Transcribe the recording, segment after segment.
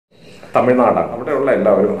തമിഴ്നാടാണ്. അവിടെയുള്ള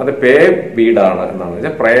എല്ലാവരും അത് പേ വീടാണ് എന്നാണ്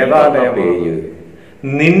വെച്ചാൽ പ്രേതാലയ പേര്.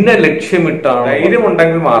 നിന്നെ ലക്ഷ്യമിട്ടാണ്.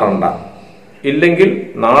 ധൈര്യമുണ്ടെങ്കിൽ മാറണ്ട, ഇല്ലെങ്കിൽ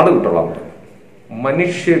നാട് വിട്ടോളാം.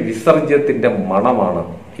 മനുഷ്യ വിസർജ്യത്തിന്റെ മണമാണ്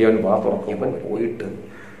ഇവൻ വാ തുറക്കുമ്പോൾ പോയിട്ട്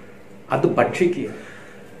അത് ഭക്ഷിക്കുക.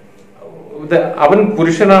 അവൻ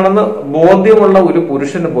പുരുഷനാണെന്ന് ബോധ്യമുള്ള ഒരു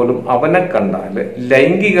പുരുഷന് പോലും അവനെ കണ്ടാല്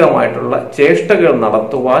ലൈംഗികമായിട്ടുള്ള ചേഷ്ടകൾ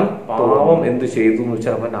നടത്തുവാൻ പാവം എന്ത് ചെയ്തു എന്ന്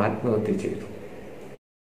വെച്ചാൽ അവൻ ആത്മഹത്യ ചെയ്തു.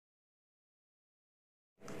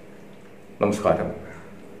 നമസ്കാരം,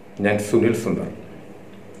 ഞാൻ സുനിൽ സുന്ദർ.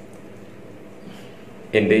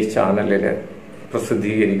 എൻ്റെ ഈ ചാനലിൽ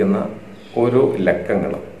പ്രസിദ്ധീകരിക്കുന്ന ഓരോ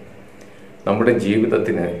ലക്കങ്ങളും നമ്മുടെ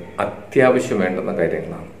ജീവിതത്തിന് അത്യാവശ്യം വേണ്ടുന്ന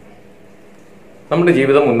കാര്യങ്ങളാണ്. നമ്മുടെ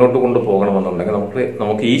ജീവിതം മുന്നോട്ട് കൊണ്ടുപോകണമെന്നുണ്ടെങ്കിൽ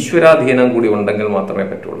നമുക്ക് ഈശ്വരാധീനം കൂടി ഉണ്ടെങ്കിൽ മാത്രമേ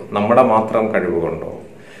പറ്റുള്ളൂ. നമ്മുടെ മാത്രം കഴിവ് കൊണ്ടോ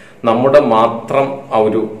നമ്മുടെ മാത്രം ആ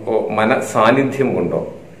ഒരു സാന്നിധ്യം കൊണ്ടോ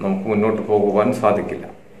നമുക്ക് മുന്നോട്ട് പോകുവാൻ സാധിക്കില്ല.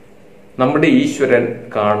 നമ്മുടെ ഈശ്വരൻ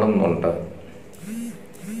കാണുന്നുണ്ട്,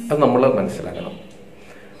 അത് നമ്മൾ മനസ്സിലാക്കണം.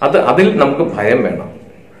 അതിൽ നമുക്ക് ഭയം വേണം.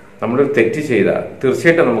 നമ്മളൊരു തെറ്റ് ചെയ്താൽ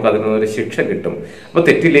തീർച്ചയായിട്ടും നമുക്ക് അതിൽ നിന്നൊരു ശിക്ഷ കിട്ടും. അപ്പൊ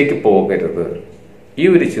തെറ്റിലേക്ക് പോകരുത്, ഈ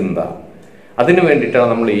ഒരു ചിന്ത, അതിനു വേണ്ടിയിട്ടാണ്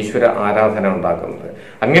നമ്മൾ ഈശ്വര ആരാധന ഉണ്ടാക്കുന്നത്.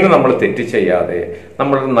 അങ്ങനെ നമ്മൾ തെറ്റ് ചെയ്യാതെ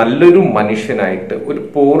നമ്മൾ നല്ലൊരു മനുഷ്യനായിട്ട്, ഒരു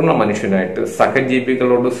പൂർണ്ണ മനുഷ്യനായിട്ട്,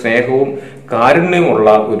 സഹജീവികളോട് സ്നേഹവും കാരുണ്യമുള്ള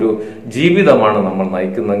ഒരു ജീവിതമാണ് നമ്മൾ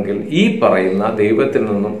നയിക്കുന്നതെങ്കിൽ ഈ പറയുന്ന ദൈവത്തിൽ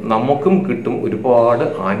നിന്നും നമുക്കും കിട്ടും ഒരുപാട്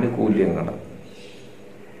ആനുകൂല്യങ്ങൾ.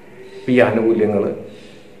 ഈ ആനുകൂല്യങ്ങൾ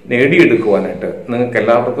നേടിയെടുക്കുവാനായിട്ട് നിങ്ങൾക്ക്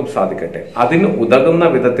എല്ലാവർക്കും സാധിക്കട്ടെ. അതിന് ഉതകുന്ന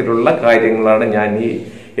വിധത്തിലുള്ള കാര്യങ്ങളാണ് ഞാൻ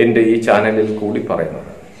എൻ്റെ ഈ ചാനലിൽ കൂടി പറയുന്നത്.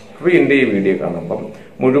 അപ്പോൾ എൻ്റെ ഈ വീഡിയോ കാണുമ്പം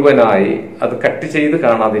മുഴുവനായി അത് കട്ട് ചെയ്ത്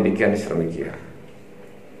കാണാതിരിക്കാൻ ശ്രമിക്കുക.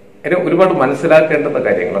 ഒരുപാട് മനസ്സിലാക്കേണ്ടുന്ന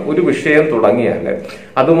കാര്യങ്ങൾ. ഒരു വിഷയം തുടങ്ങിയാൽ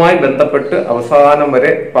അതുമായി ബന്ധപ്പെട്ട് അവസാനം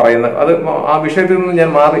വരെ പറയുന്ന അത് ആ വിഷയത്തിൽ നിന്ന്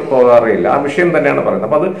ഞാൻ മാറി പോകാറില്ല. ആ വിഷയം തന്നെയാണ് പറയുന്നത്.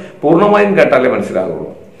 അപ്പൊ അത് പൂർണ്ണമായും കേട്ടാലേ മനസ്സിലാകുള്ളൂ.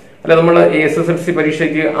 അല്ല, നമ്മൾ SSLC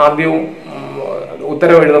പരീക്ഷയ്ക്ക് ആദ്യവും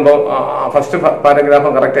ഉത്തരം എഴുതുമ്പോൾ ഫസ്റ്റ് പാരഗ്രാഫ്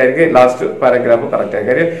കറക്റ്റ് ആയിരിക്കും, ലാസ്റ്റ് പാരഗ്രാഫ് കറക്റ്റ്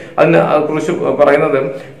ആയിരിക്കും. അതിനെ കുറിച്ച് പറയുന്നത്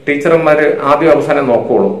ടീച്ചർമാര് ആദ്യം അവസാനം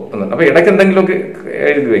നോക്കുള്ളൂ എന്നുണ്ട്. അപ്പൊ ഇടയ്ക്ക് എന്തെങ്കിലുമൊക്കെ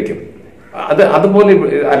എഴുതി വെക്കും. അതുപോലെ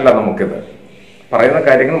അല്ല, നമുക്കിത് പറയുന്ന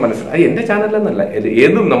കാര്യങ്ങൾ മനസ്സിലായി. എന്റെ ചാനലെന്നല്ല,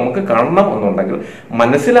 ഏതും നമുക്ക് കാണണം എന്നുണ്ടെങ്കിൽ,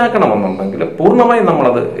 മനസ്സിലാക്കണമെന്നുണ്ടെങ്കിൽ പൂർണ്ണമായും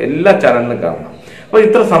നമ്മളത് എല്ലാ ചാനലിലും കാണണം. അപ്പൊ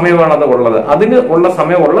ഇത്ര സമയമാണ് അത് ഉള്ളത്. അതിന് ഉള്ള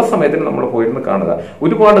സമയത്തിന് നമ്മൾ പോയിരുന്ന് കാണുക,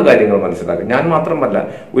 ഒരുപാട് കാര്യങ്ങൾ മനസ്സിലാക്കുക. ഞാൻ മാത്രമല്ല,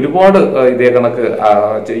 ഒരുപാട് ഇതേ കണക്ക്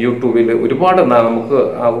യൂട്യൂബിൽ ഒരുപാട് നമുക്ക്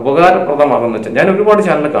ഉപകാരപ്രദമാകുന്ന വെച്ചാൽ ഞാൻ ഒരുപാട്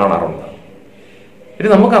ചാനൽ കാണാറുണ്ട്. ഇത്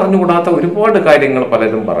നമുക്ക് അറിഞ്ഞുകൂടാത്ത ഒരുപാട് കാര്യങ്ങൾ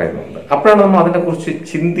പലരും പറയുന്നുണ്ട്. അപ്പോഴാണ് നമ്മൾ അതിനെക്കുറിച്ച്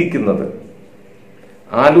ചിന്തിക്കുന്നത്,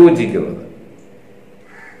 ആലോചിക്കുന്നത്.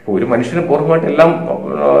 ഒരു മനുഷ്യന് പൂർണ്ണമായിട്ട് എല്ലാം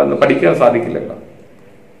പഠിക്കാൻ സാധിക്കില്ലല്ലോ.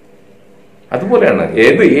 അതുപോലെയാണ്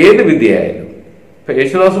ഏത് വിദ്യയായാലും. ഇപ്പൊ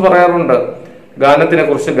യേശുദാസ് പറയാറുണ്ട്, ഗാനത്തിനെ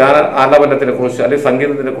കുറിച്ച്, ആലാപനത്തിനെ കുറിച്ച്, അല്ലെങ്കിൽ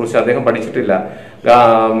സംഗീതത്തിനെ കുറിച്ച് അദ്ദേഹം പഠിച്ചിട്ടില്ല.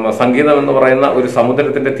 സംഗീതം എന്ന് പറയുന്ന ഒരു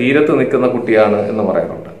സമുദ്രത്തിന്റെ തീരത്ത് നിൽക്കുന്ന കുട്ടിയാണ് എന്ന്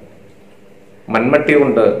പറയാറുണ്ട്. മൺമട്ടി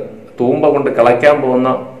കൊണ്ട്, തൂമ്പ കൊണ്ട് കളയ്ക്കാൻ പോകുന്ന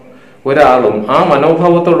ഒരാളും ആ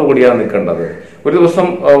മനോഭാവത്തോടു കൂടിയാണ് നിൽക്കേണ്ടത്. ഒരു ദിവസം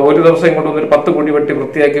ഇങ്ങോട്ട് ഒരു 10 കുടി വെട്ടി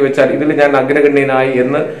വൃത്തിയാക്കി വെച്ചാൽ ഇതിൽ ഞാൻ അഗ്രഗണ്യനായി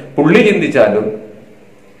എന്ന് പുള്ളി ചിന്തിച്ചാലും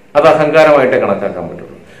അത് അഹങ്കാരമായിട്ടേ കണക്കാക്കാൻ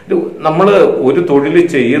പറ്റുള്ളൂ. നമ്മൾ ഒരു തൊഴിൽ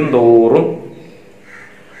ചെയ്യും തോറും,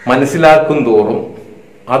 മനസ്സിലാക്കും തോറും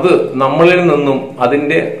അത് നമ്മളിൽ നിന്നും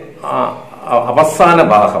അതിന്റെ അവസാന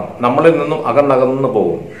ഭാഗം നമ്മളിൽ നിന്നും അകന്നകന്നു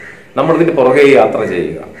പോകും. നമ്മളിതിന്റെ പുറകെ യാത്ര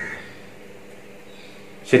ചെയ്യുക.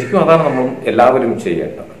 ശരിക്കും അതാണ് നമ്മൾ എല്ലാവരും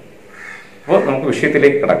ചെയ്യേണ്ടത്. അപ്പോൾ നമുക്ക്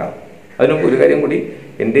വിഷയത്തിലേക്ക് കിടക്കാം. അതിനും ഒരു കാര്യം കൂടി,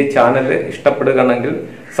 എൻ്റെ ചാനൽ ഇഷ്ടപ്പെടുകയാണെങ്കിൽ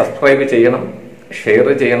സബ്സ്ക്രൈബ് ചെയ്യണം, ഷെയർ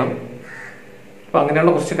ചെയ്യണം. അപ്പൊ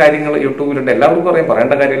അങ്ങനെയുള്ള കുറച്ച് കാര്യങ്ങൾ യൂട്യൂബിലുണ്ട്. എല്ലാവർക്കും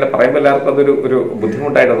പറയേണ്ട കാര്യമില്ല. പറയുമ്പോൾ എല്ലാവർക്കും അതൊരു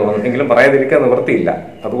ബുദ്ധിമുട്ടായിട്ട് തോന്നും. എങ്കിലും പറയാതിരിക്കാൻ നിവൃത്തിയില്ല,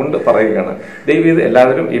 അതുകൊണ്ട് പറയുകയാണ്. ദയവ്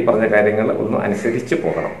എല്ലാവരും ഈ പറഞ്ഞ കാര്യങ്ങൾ ഒന്ന് അനുസരിച്ച്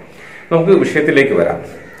പോകണം. നമുക്ക് വിഷയത്തിലേക്ക് വരാം.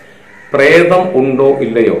 പ്രേതം ഉണ്ടോ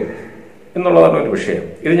ഇല്ലയോ എന്നുള്ളതാണ് ഒരു വിഷയം.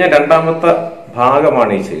 ഇത് ഞാൻ രണ്ടാമത്തെ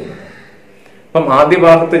ഭാഗമാണ് ഈ ചെയ്യുന്നത്. അപ്പം ആദ്യ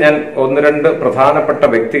ഭാഗത്ത് ഞാൻ 1-2 പ്രധാനപ്പെട്ട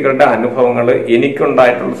വ്യക്തികളുടെ അനുഭവങ്ങൾ,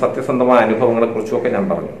 എനിക്കുണ്ടായിട്ടുള്ള സത്യസന്ധമായ അനുഭവങ്ങളെ കുറിച്ചൊക്കെ ഞാൻ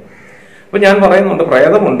പറഞ്ഞു. അപ്പൊ ഞാൻ പറയുന്നുണ്ട്,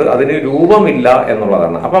 പ്രേതമുണ്ട്, അതിന് രൂപമില്ല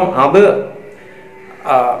എന്നുള്ളതാണ്. അപ്പം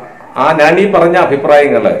ഞാൻ ഈ പറഞ്ഞ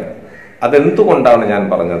അഭിപ്രായങ്ങള് അതെന്തുകൊണ്ടാണ് ഞാൻ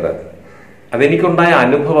പറഞ്ഞത്? അതെനിക്കുണ്ടായ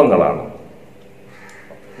അനുഭവങ്ങളാണ്.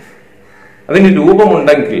 അതിന്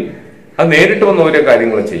രൂപമുണ്ടെങ്കിൽ അത് നേരിട്ട് വന്ന് ഓരോ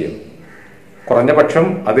കാര്യങ്ങൾ ചെയ്യും. കുറഞ്ഞ പക്ഷം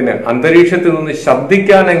അതിന് അന്തരീക്ഷത്തിൽ നിന്ന്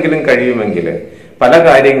ശബ്ദിക്കാനെങ്കിലും കഴിയുമെങ്കിൽ പല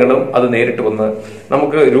കാര്യങ്ങളും അത് നേരിട്ട് വന്ന്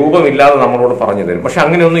നമുക്ക് രൂപമില്ലാതെ നമ്മളോട് പറഞ്ഞു തരും. പക്ഷെ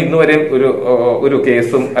അങ്ങനെയൊന്നും ഇന്നുവരെ ഒരു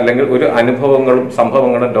കേസും അല്ലെങ്കിൽ ഒരു അനുഭവങ്ങളും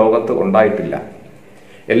സംഭവങ്ങളും ലോകത്ത് ഉണ്ടായിട്ടില്ല.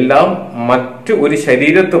 എല്ലാം മറ്റു ഒരു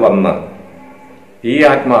ശരീരത്ത് വന്ന്, ഈ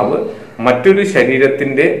ആത്മാവ് മറ്റൊരു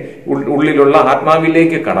ശരീരത്തിന്റെ ഉള്ളിലുള്ള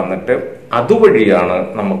ആത്മാവിലേക്ക് കടന്നിട്ട് അതുവഴിയാണ്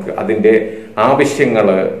നമുക്ക് അതിന്റെ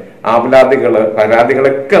ആവശ്യങ്ങള്, ആവലാതികള്,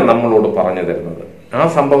 പരാതികളൊക്കെ നമ്മളോട് പറഞ്ഞു തരുന്നത്. ആ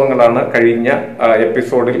സംഭവങ്ങളാണ് കഴിഞ്ഞ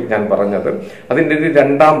എപ്പിസോഡിൽ ഞാൻ പറഞ്ഞത്. അതിന്റെ ഒരു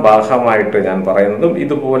രണ്ടാം ഭാഗമായിട്ട് ഞാൻ പറയുന്നതും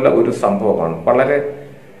ഇതുപോലെ ഒരു സംഭവമാണ്, വളരെ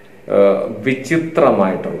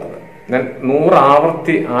വിചിത്രമായിട്ടുള്ളത്. ഞാൻ 100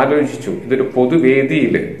 ആവർത്തി ആലോചിച്ചു, ഇതൊരു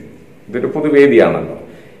പൊതുവേദിയാണല്ലോ,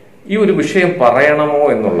 ഈ ഒരു വിഷയം പറയണമോ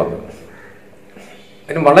എന്നുള്ളത്.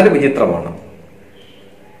 അതിന് വളരെ വിചിത്രമാണ്.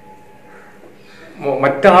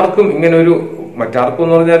 മറ്റാർക്കും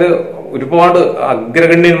എന്ന് പറഞ്ഞാൽ ഒരുപാട്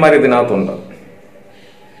അഗ്രഗണ്യന്മാർ ഇതിനകത്തുണ്ട്.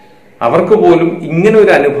 അവർക്ക് പോലും ഇങ്ങനെ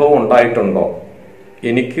ഒരു അനുഭവം ഉണ്ടായിട്ടുണ്ടോ?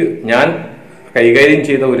 ഞാൻ കൈകാര്യം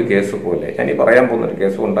ചെയ്ത ഒരു കേസ് പോലെ, ഞാൻ ഈ പറയാൻ പോകുന്ന ഒരു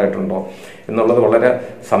കേസ് ഉണ്ടായിട്ടുണ്ടോ എന്നുള്ളത് വളരെ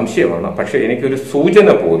സംശയമാണ്. പക്ഷെ എനിക്കൊരു സൂചന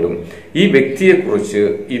പോലും ഈ വ്യക്തിയെക്കുറിച്ച്,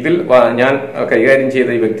 ഞാൻ കൈകാര്യം ചെയ്ത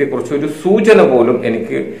ഈ വ്യക്തിയെക്കുറിച്ച് ഒരു സൂചന പോലും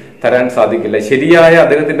എനിക്ക് തരാൻ സാധിക്കില്ല. ശരിയായ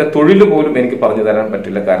അദ്ദേഹത്തിന്റെ തൊഴിൽ പോലും എനിക്ക് പറഞ്ഞു തരാൻ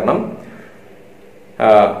പറ്റില്ല. കാരണം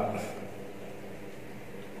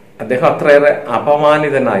അദ്ദേഹം അത്രയേറെ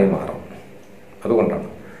അപമാനിതനായി മാറും. അതുകൊണ്ടാണ്.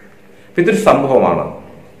 ഇതൊരു സംഭവമാണ്.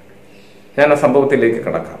 ഞാൻ ആ സംഭവത്തിലേക്ക്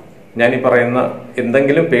കടക്കാം. ഞാൻ ഈ പറയുന്ന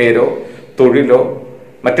എന്തെങ്കിലും പേരോ തൊഴിലോ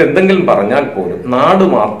മറ്റെന്തെങ്കിലും പറഞ്ഞാൽ പോലും നാട്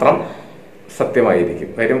മാത്രം സത്യമായിരിക്കും.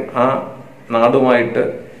 കാര്യം ആ നാടുമായിട്ട്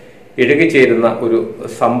ഇഴുകിച്ചേരുന്ന ഒരു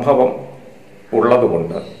സംഭവം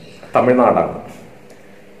ഉള്ളതുകൊണ്ട്. തമിഴ്നാടാണ്.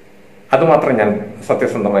 അതുമാത്രം ഞാൻ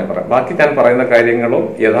സത്യസന്ധമായി പറയാം. ബാക്കി ഞാൻ പറയുന്ന കാര്യങ്ങളും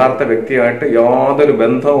യഥാർത്ഥ വ്യക്തിയുമായിട്ട് യാതൊരു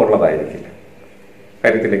ബന്ധവും ഉള്ളതായിരിക്കില്ല.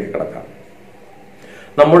 കാര്യത്തിലേക്ക് കിടക്കാം.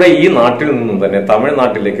 നമ്മുടെ ഈ നാട്ടിൽ നിന്നും തന്നെ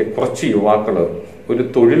തമിഴ്നാട്ടിലേക്ക് കുറച്ച് യുവാക്കള് ഒരു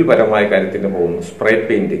തൊഴിൽപരമായ കാര്യത്തിന് പോകുന്നു. Spray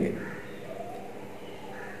painting.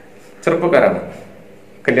 ചെറുപ്പക്കാരാണ്,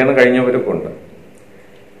 കല്യാണം കഴിഞ്ഞവരൊക്കെ ഉണ്ട്.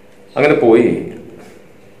 അങ്ങനെ പോയി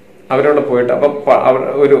അവരവിടെ പോയിട്ട്, അപ്പൊ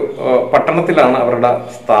ഒരു പട്ടണത്തിലാണ് അവരുടെ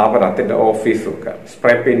സ്ഥാപനത്തിന്റെ ഓഫീസൊക്കെ.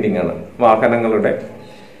 സ്പ്രേ പെയിന്റിംഗ് ആണ്. വാഹനങ്ങളുടെ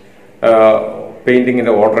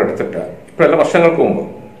പെയിന്റിങ്ങിന്റെ ഓർഡർ എടുത്തിട്ട്, ഇപ്പോഴല്ല വർഷങ്ങൾക്ക് മുമ്പ്.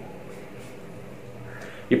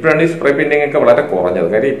 ഇപ്പോഴാണ് ഈ സ്പ്രേ പെയിന്റിംഗ് ഒക്കെ വളരെ കുറഞ്ഞത്.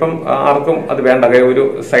 കാര്യം ഇപ്പം ആർക്കും അത് വേണ്ട. ഒരു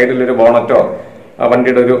സൈഡിൽ ഒരു ബോണറ്റോ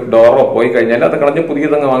വണ്ടിയുടെ ഒരു ഡോറോ പോയി കഴിഞ്ഞാൽ അത് കളഞ്ഞ്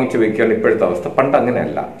പുതിയതങ്ങ് വാങ്ങിച്ചു വെക്കുകയാണ് ഇപ്പോഴത്തെ അവസ്ഥ. പണ്ട്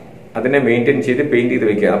അങ്ങനെയല്ല. അതിനെ മെയിൻറ്റെയിൻ ചെയ്ത് പെയിന്റ് ചെയ്ത്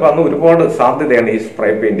വെക്കുകയാണ്. അപ്പൊ അന്ന് ഒരുപാട് സാധ്യതയാണ് ഈ സ്പ്രേ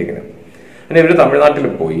പെയിന്റിങ്ങിന്. അങ്ങനെ ഇവര് തമിഴ്നാട്ടിൽ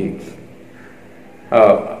പോയി,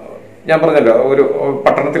 ഞാൻ പറഞ്ഞല്ലോ, ഒരു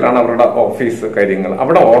പട്ടണത്തിലാണ് അവരുടെ ഓഫീസ് കാര്യങ്ങൾ.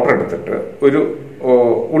 അവിടെ ഓർഡർ എടുത്തിട്ട് ഒരു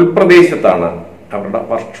ഉൾപ്രദേശത്താണ് അവരുടെ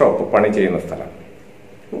വർക്ക്ഷോപ്പ് പണി ചെയ്യുന്ന സ്ഥലം.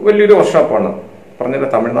 വലിയൊരു വർക്ക്ഷോപ്പാണ്. പറഞ്ഞല്ലോ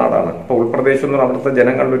തമിഴ്നാടാണ്. അപ്പൊ ഉൾപ്രദേശം എന്ന് പറഞ്ഞാൽ അവിടുത്തെ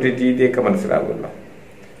ജനങ്ങളുടെ ഒരു രീതിയൊക്കെ മനസ്സിലാകുമല്ലോ.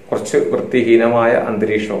 കുറച്ച് വൃത്തിഹീനമായ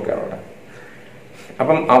അന്തരീക്ഷമൊക്കെ അവിടെ.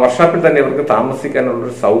 അപ്പം ആ വർക്ക്ഷോപ്പിൽ തന്നെ ഇവർക്ക്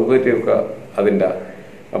താമസിക്കാനുള്ളൊരു സൗകര്യമൊക്കെ അതിന്റെ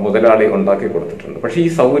മുതലാളി ഉണ്ടാക്കി കൊടുത്തിട്ടുണ്ട്. പക്ഷെ ഈ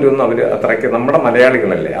സൗകര്യമൊന്നും അവര് അത്രയ്ക്ക്, നമ്മുടെ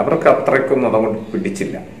മലയാളികളല്ലേ, അവർക്ക് അത്രയ്ക്കൊന്നും അതങ്ങോട്ട്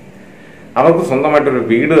പിടിച്ചില്ല. അവർക്ക് സ്വന്തമായിട്ടൊരു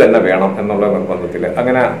വീട് തന്നെ വേണം എന്നുള്ള നിർബന്ധത്തിൽ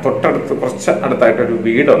അങ്ങനെ തൊട്ടടുത്ത് കുറച്ച് അടുത്തായിട്ടൊരു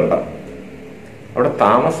വീടുണ്ട്. അവിടെ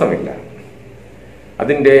താമസമില്ല.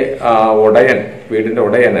 അതിന്റെ വീടിന്റെ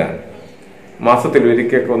ഉടയന് മാസത്തിൽ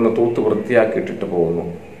ഒരിക്കലൊക്കെ ഒന്ന് തൂത്ത് വൃത്തിയാക്കി ഇട്ടിട്ട് പോകുന്നു.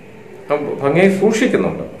 ഭംഗിയായി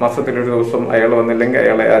സൂക്ഷിക്കുന്നുണ്ട്. മാസത്തിലൊരു ദിവസം അയാൾ വന്നില്ലെങ്കിൽ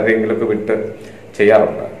അയാളെ ആരെങ്കിലുമൊക്കെ വിട്ട്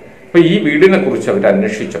ചെയ്യാറുണ്ട്. അപ്പൊ ഈ വീടിനെ കുറിച്ച് അവർ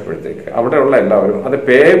അന്വേഷിച്ചപ്പോഴത്തേക്ക് അവിടെയുള്ള എല്ലാവരും അത്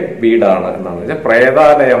വീടാണ് എന്നാണ് വെച്ചാൽ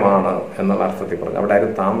പ്രേതാലയമാണ് എന്നുള്ള അർത്ഥത്തിൽ പറഞ്ഞു. അവിടെ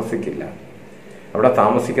ആരും താമസിക്കില്ല. അവിടെ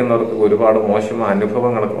താമസിക്കുന്നവർക്ക് ഒരുപാട് മോശമായ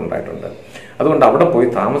അനുഭവങ്ങളൊക്കെ ഉണ്ടായിട്ടുണ്ട്. അതുകൊണ്ട് അവിടെ പോയി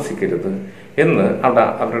താമസിക്കരുത് എന്ന്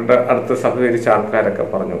അവരുടെ അടുത്ത് സഹകരിച്ച ആൾക്കാരൊക്കെ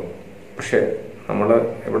പറഞ്ഞു. പക്ഷെ നമ്മൾ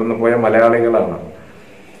ഇവിടുന്ന് പോയ മലയാളികളാണ്,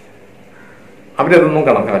 അവരതൊന്നും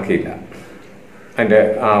കണക്കാക്കിയില്ല. അതിന്റെ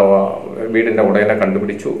വീടിന്റെ ഉടയനെ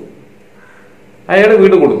കണ്ടുപിടിച്ചു. അയാളെ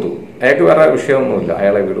വീട് കൊടുത്തു. അയാൾക്ക് വേറെ വിഷയമൊന്നുമില്ല.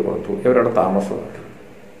 അയാളെ വീട് കൊടുത്തു. ഇവരവിടെ താമസമാക്കി.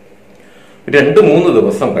 2-3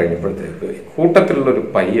 ദിവസം കഴിഞ്ഞപ്പോഴത്തേക്ക് കൂട്ടത്തിലുള്ളൊരു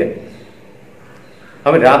പയ്യൻ,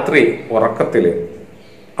 അവൻ രാത്രി ഉറക്കത്തില്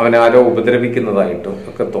അവനാരോ ഉപദ്രവിക്കുന്നതായിട്ടും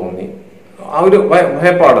ഒക്കെ തോന്നി. ആ ഒരു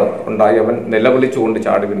ഭയപ്പാട് ഉണ്ടായി. അവൻ നിലവിളിച്ചുകൊണ്ട്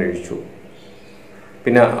ചാടി പിന്നഴിച്ചു.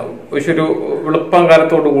 പിന്നെ ഒരു വെളുപ്പം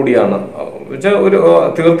കാലത്തോടു കൂടിയാണ്, ഒരു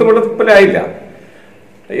തീർത്ത് വെളുപ്പിലായില്ല.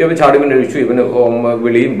 ഇവൻ ചാടി പിന്നഴിച്ചു. ഇവന്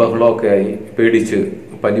വിളിയും ബഹളമൊക്കെ ആയി. പേടിച്ച്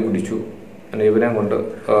പനി പിടിച്ചു. അങ്ങനെ ഇവനെ കൊണ്ട്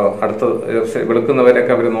അടുത്ത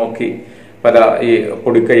വെളുക്കുന്നവരൊക്കെ അവർ നോക്കി പല ഈ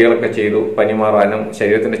പൊടിക്കൈകളൊക്കെ ചെയ്തു. പനി മാറാനും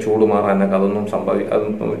ശരീരത്തിന്റെ ചൂട് മാറാനൊക്കെ അതൊന്നും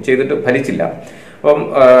ചെയ്തിട്ട് ഫലിച്ചില്ല. അപ്പം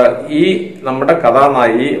ഈ നമ്മുടെ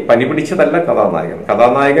കഥാനായി പനി പിടിച്ചതല്ല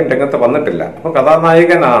കഥാനായകൻ രംഗത്ത് വന്നിട്ടില്ല. അപ്പൊ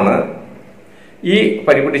കഥാനായകനാണ് ഈ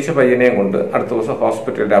പനി പിടിച്ച പയ്യനെയും കൊണ്ട് അടുത്ത ദിവസം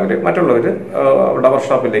ഹോസ്പിറ്റലിൽ അവര് മറ്റുള്ളവര് അവിടെ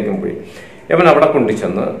വർക്ക്ഷോപ്പിലേക്കും പോയി. ഇവൻ അവിടെ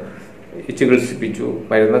കൊണ്ടുചെന്ന് ചികിത്സിപ്പിച്ചു,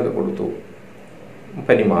 മരുന്നൊക്കെ കൊടുത്തു,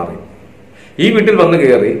 പനി മാറി. ഈ വീട്ടിൽ വന്ന്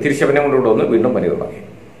കയറി തിരിച്ചവനെ കൊണ്ടുകൊണ്ട് വന്ന് വീണ്ടും പനി തുടങ്ങി.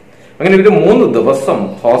 അങ്ങനെ ഇവര് 3 ദിവസം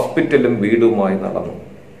ഹോസ്പിറ്റലും വീടുമായി നടന്നു.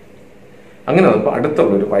 അങ്ങനെ വന്നപ്പോൾ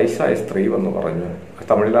അടുത്തുള്ള ഒരു വയസ്സായ സ്ത്രീ വന്ന് പറഞ്ഞു,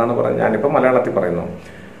 തമിഴിലാണ് പറഞ്ഞത്, ഞാനിപ്പോൾ മലയാളത്തിൽ പറയുന്നു,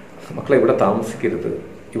 മക്കളെ ഇവിടെ താമസിക്കരുത്,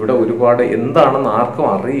 ഇവിടെ ഒരുപാട് എന്താണെന്ന് ആർക്കും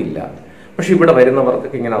അറിയില്ല, പക്ഷെ ഇവിടെ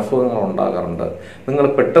വരുന്നവർക്കൊക്കെ ഇങ്ങനെ അസുഖങ്ങൾ ഉണ്ടാകാറുണ്ട്, നിങ്ങൾ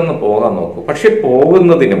പെട്ടെന്ന് പോകാൻ നോക്കൂ. പക്ഷെ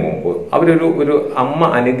പോകുന്നതിന് മുമ്പ് ഒരു അമ്മ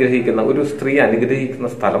അനുഗ്രഹിക്കുന്ന, ഒരു സ്ത്രീ അനുഗ്രഹിക്കുന്ന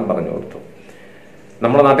സ്ഥലം പറഞ്ഞു കൊടുത്തു.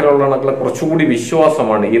 നമ്മുടെ നാട്ടിലുള്ള ആളുകളെ കുറച്ചുകൂടി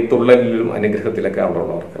വിശ്വാസമാണ് ഈ തുള്ളലിലും അനുഗ്രഹത്തിലൊക്കെ അവിടെ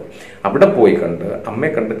ഉള്ളവർക്ക്. അവിടെ പോയി കണ്ട് അമ്മയെ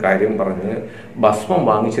കണ്ട് കാര്യം പറഞ്ഞ് ഭസ്മം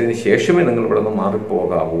വാങ്ങിച്ചതിന് ശേഷമേ നിങ്ങൾ ഇവിടെ നിന്ന്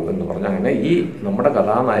മാറിപ്പോകാവൂ എന്ന് പറഞ്ഞു. അങ്ങനെ ഈ നമ്മുടെ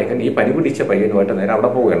കഥാനായകൻ ഈ പനി പിടിച്ച പയ്യനുമായിട്ട് നേരെ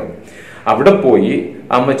അവിടെ പോവുകയാണ്. അവിടെ പോയി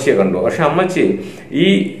അമ്മച്ചിയെ കണ്ടു. പക്ഷെ അമ്മച്ചി ഈ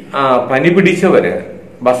പനി പിടിച്ചവര്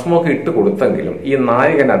ഭസ്മമൊക്കെ ഇട്ട് കൊടുത്തെങ്കിലും ഈ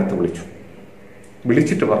നായകൻ അടുത്ത്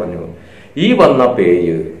വിളിച്ചിട്ട് പറഞ്ഞു, ഈ വന്ന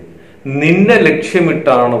പേയ് നിന്നെ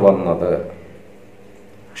ലക്ഷ്യമിട്ടാണ് വന്നത്,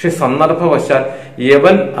 പക്ഷെ സന്ദർഭവശാൽ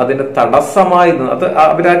യവൻ അതിന് തടസ്സമായി, അത്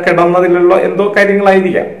അവരാ കിടന്നതിലുള്ള എന്തോ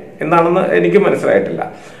കാര്യങ്ങളായിരിക്കാം, എന്താണെന്ന് എനിക്ക് മനസ്സിലായിട്ടില്ല.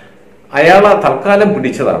 അയാൾ തൽക്കാലം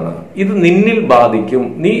പിടിച്ചതാണ്, ഇത് നിന്നിൽ ബാധിക്കും,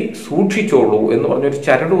 നീ സൂക്ഷിച്ചോളൂ എന്ന് പറഞ്ഞൊരു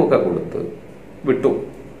ചരടുമൊക്കെ കൊടുത്ത് വിട്ടു.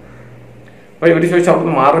 അപ്പൊ ഇവര് ചോദിച്ചു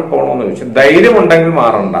അവിടുന്ന് മാറിപ്പോണോന്ന് ചോദിച്ചു. ധൈര്യം ഉണ്ടെങ്കിൽ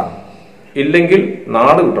മാറണ്ട, ഇല്ലെങ്കിൽ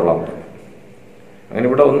നാട് വിട്ടോളാൻ പറഞ്ഞു. അങ്ങനെ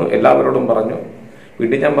ഇവിടെ ഒന്ന് എല്ലാവരോടും പറഞ്ഞു.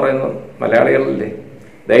 വീട്ടിൽ ഞാൻ പറയുന്നു, മലയാളികളല്ലേ,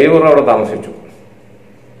 ധൈര്യപൂർവ്വം അവിടെ താമസിച്ചു,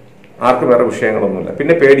 ആർക്കും വേറെ വിഷയങ്ങളൊന്നുമില്ല.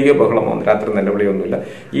 പിന്നെ പേടിയോ ബഹളമോ രാത്രി നിലവിളിയൊന്നുമില്ല.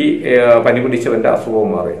 ഈ പനി പിടിച്ചവന്റെ അസുഖവും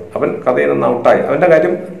മാറി, അവൻ കഥയിൽ നിന്ന് ഔട്ടായി, അവന്റെ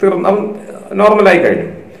കാര്യം തീർന്ന് അവൻ നോർമലായി കഴിഞ്ഞു.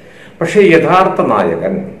 പക്ഷെ യഥാർത്ഥ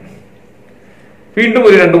നായകൻ വീണ്ടും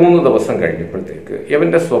ഒരു 2-3 ദിവസം കഴിഞ്ഞപ്പോഴത്തേക്ക്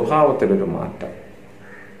ഇവന്റെ സ്വഭാവത്തിലൊരു മാറ്റം,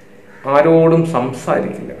 ആരോടും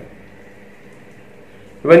സംസാരിക്കില്ല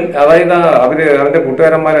ഇവൻ. അതായത് അവന്റെ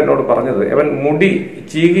കൂട്ടുകാരന്മാർ എന്നോട് പറഞ്ഞത്, ഇവൻ മുടി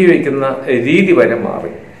ചീകി വയ്ക്കുന്ന രീതി വരെ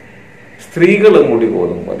മാറി. സ്ത്രീകൾ മുടി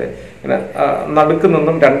പോലും പോലെ ഇങ്ങനെ നടുക്ക്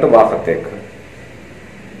നിന്നും 2 ഭാഗത്തേക്ക്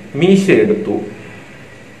മീശ എടുത്തു.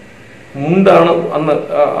 മുണ്ടാണ് അന്ന്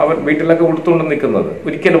അവൻ വീട്ടിലൊക്കെ ഉടുത്തുകൊണ്ട് നിൽക്കുന്നത്,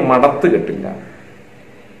 ഒരിക്കലും മടത്ത് കെട്ടില്ല.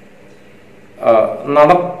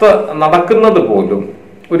 നടക്കുന്നത് പോലും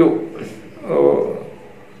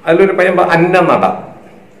അതിലൊരു പറയുമ്പോ അന്നനട,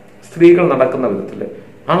 സ്ത്രീകൾ നടക്കുന്ന വിധത്തില്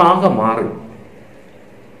ആളാകെ മാറി.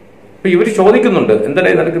 അപ്പൊ ഇവര് ചോദിക്കുന്നുണ്ട്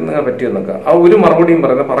എന്തായാലും നിനക്ക് പറ്റിയെന്നൊക്കെ. ആ ഒരു മറുപടിയും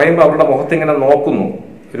പറയുമ്പോ അവരുടെ മുഖത്ത് ഇങ്ങനെ നോക്കുന്നു,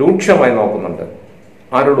 രൂക്ഷമായി നോക്കുന്നുണ്ട്,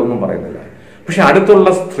 ആരോടൊന്നും പറയുന്നില്ല. പക്ഷെ അടുത്തുള്ള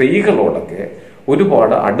സ്ത്രീകളോടൊക്കെ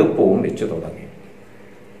ഒരുപാട് അടുപ്പവും വെച്ചു തുടങ്ങി.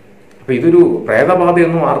 അപ്പൊ ഇതൊരു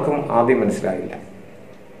പ്രേതബാധയൊന്നും ആർക്കും ആദ്യം മനസ്സിലായില്ല.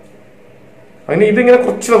 അങ്ങനെ ഇതിങ്ങനെ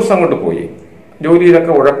കുറച്ച് ദിവസം കൊണ്ട് പോയി,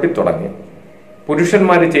 ജോലിയിലൊക്കെ ഉഴപ്പിത്തുടങ്ങി.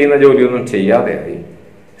 പുരുഷന്മാർ ചെയ്യുന്ന ജോലിയൊന്നും ചെയ്യാതെയായി,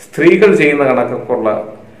 സ്ത്രീകൾ ചെയ്യുന്ന കണക്കൊക്കെ ഉള്ള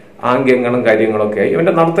ആംഗ്യങ്ങളും കാര്യങ്ങളൊക്കെ ആയി.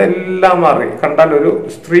 ഇവന്റെ നടത്തം എല്ലാം മാറി. കണ്ടാൽ ഒരു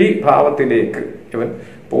സ്ത്രീ ഭാവത്തിലേക്ക് ഇവൻ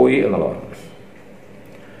പോയി എന്നുള്ളതാണ്.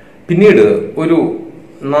 പിന്നീട് ഒരു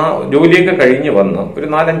ജോലിയൊക്കെ കഴിഞ്ഞ് വന്ന് ഒരു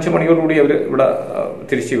 4-5 മണിയോടുകൂടി അവർ ഇവിടെ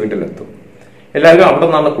തിരിച്ച് വീട്ടിലെത്തും. എല്ലാവരും അവിടെ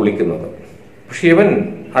നിന്നാണ് കുളിക്കുന്നത്. പക്ഷെ ഇവൻ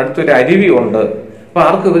അടുത്തൊരു അരുവി ഉണ്ട്. അപ്പൊ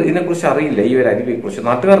ആർക്ക് ഇതിനെക്കുറിച്ച് അറിയില്ല, ഈ ഒരു അരുവിയെ കുറിച്ച്.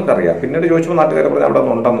 നാട്ടുകാർക്ക് അറിയാം. പിന്നീട് ചോദിച്ചപ്പോൾ നാട്ടുകാരെ പറഞ്ഞ് അവിടെ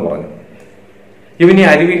നിന്ന് ഉണ്ടെന്ന് പറഞ്ഞു. ഇവൻ ഈ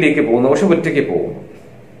അരുവിയിലേക്ക് പോകുന്നു, പക്ഷെ ഒറ്റയ്ക്ക് പോകുന്നു.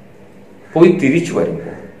 പോയി തിരിച്ചു വരുമ്പോൾ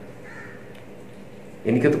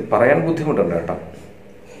എനിക്കത് പറയാൻ ബുദ്ധിമുട്ടുണ്ട് കേട്ടോ.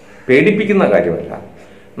 പേടിപ്പിക്കുന്ന കാര്യമല്ല,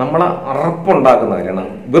 നമ്മളെ അറപ്പുണ്ടാക്കുന്ന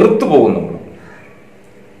കാര്യമാണ്. വെറുത്തു പോകും നമ്മൾ.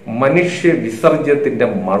 മനുഷ്യ വിസർജ്യത്തിന്റെ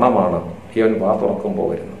മണമാണ് ഇവൻ വാ തുറക്കുമ്പോൾ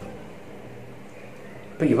വരുന്നത്.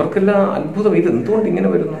 അപ്പൊ ഇവർക്കെല്ലാം അത്ഭുതം, ഇത് എന്തുകൊണ്ട് ഇങ്ങനെ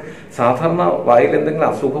വരുന്നു? സാധാരണ വായിൽ എന്തെങ്കിലും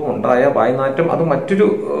അസുഖം ഉണ്ടായ വായ്നാറ്റം അത് മറ്റൊരു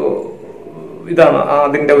ഇതാണ്,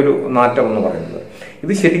 അതിന്റെ ഒരു നാറ്റം എന്ന് പറയുന്നത്.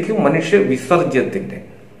 ഇത് ശരിക്കും മനുഷ്യ വിസർജ്യത്തിന്റെ,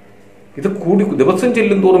 ഇത് കൂടി ദിവസം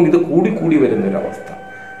ചെല്ലും തോറും ഇത് കൂടി വരുന്നൊരവസ്ഥ.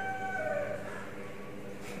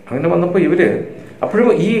 അങ്ങനെ വന്നപ്പോ ഇവര് അപ്പോഴും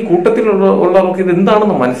ഈ കൂട്ടത്തിലുള്ളവർക്ക് ഇത്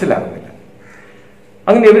എന്താണെന്ന് മനസ്സിലാകുന്നില്ല.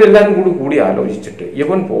 അങ്ങനെ ഇവരെല്ലാരും കൂടി ആലോചിച്ചിട്ട്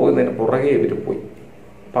ഇവൻ പോകുന്നതിന് പുറകെ ഇവര് പോയി,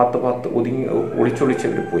 പാത്ത് ഒളിച്ചൊളിച്ച്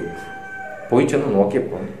ഇവര് പോയി ചെന്ന്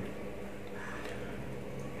നോക്കിയപ്പോ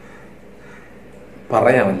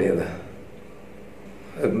പറയാമല്ലേ, അത്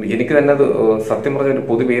എനിക്ക് തന്നെ അത് സത്യം പറഞ്ഞ ഒരു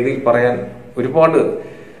പൊതുവേദിയിൽ പറയാൻ ഒരുപാട്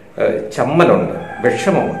ചമ്മലുണ്ട്,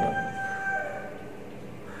 വിഷമമുണ്ട്.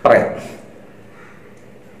 പറയാം.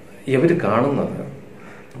 ഇവര് കാണുന്നത്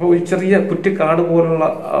അപ്പോൾ ഒരു ചെറിയ കുറ്റിക്കാട് പോലുള്ള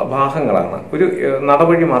ഭാഗങ്ങളാണ്, ഒരു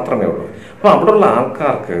നടവഴി മാത്രമേ ഉള്ളൂ. അപ്പൊ അവിടെയുള്ള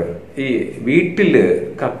ആൾക്കാർക്ക് ഈ വീട്ടില്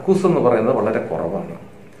കക്കൂസ് എന്ന് പറയുന്നത് വളരെ കുറവാണ്.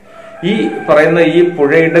 ഈ പറയുന്ന ഈ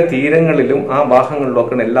പുഴയുടെ തീരങ്ങളിലും ആ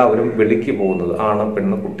ഭാഗങ്ങളിലൊക്കെയാണ് എല്ലാവരും വെളിക്ക് പോകുന്നത്, ആണ്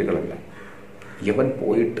പെണ്ണ് കുട്ടികളെല്ലാം. ഇവൻ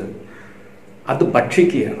പോയിട്ട് അത്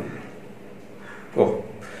ഭക്ഷിക്കുകയാണ്.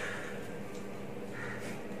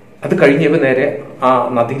 അത് കഴിഞ്ഞ് ഇവ നേരെ ആ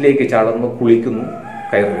നദിയിലേക്ക് ചാടുന്നു, കുളിക്കുന്നു,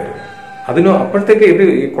 കയറി വരും. അതിനും അപ്പോഴത്തേക്ക്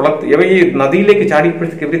ഇവ ഈ നദിയിലേക്ക്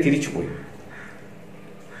ചാടിയപ്പോഴത്തേക്ക് ഇവര് തിരിച്ചുപോയി.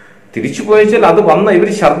 തിരിച്ചുപോയാൽ അത് വന്ന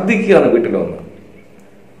ഇവര് ഛർദ്ദിക്കുകയാണ് വീട്ടിൽ വന്ന്.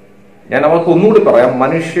 ഞാൻ അവർക്ക് ഒന്നുകൂടി പറയാം,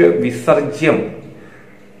 മനുഷ്യ വിസർജ്യം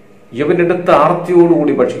ഇവനെടുത്ത്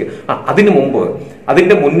ആർത്തിയോടുകൂടി ഭക്ഷിക്കുക. അതിനു മുമ്പ്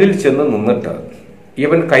അതിന്റെ മുന്നിൽ ചെന്ന് നിന്നിട്ട്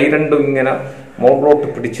ഇവൻ കൈ രണ്ടും ഇങ്ങനെ മോളോട്ട്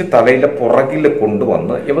പിടിച്ച് തലയിലെ പുറകിൽ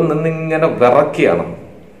കൊണ്ടുവന്ന് ഇവൻ നിന്നിങ്ങനെ വിറക്കുകയാണ്.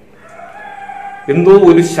 എന്തോ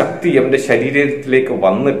ഒരു ശക്തി അവന്റെ ശരീരത്തിലേക്ക്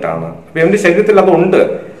വന്നിട്ടാണ്. അപ്പൊ അവന്റെ ശരീരത്തിൽ അതുണ്ട്,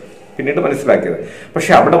 പിന്നീട് മനസ്സിലാക്കിയത്.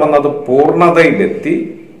 പക്ഷെ അവിടെ വന്നത് പൂർണ്ണതയിലെത്തി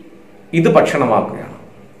ഇത് ഭക്ഷണമാക്കുകയാണ്.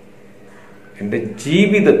 എൻ്റെ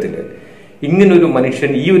ജീവിതത്തിൽ ഇങ്ങനൊരു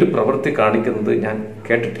മനുഷ്യൻ ഈ ഒരു പ്രവൃത്തി കാണിക്കുന്നത് ഞാൻ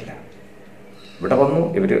കേട്ടിട്ടില്ല. ഇവിടെ വന്നു,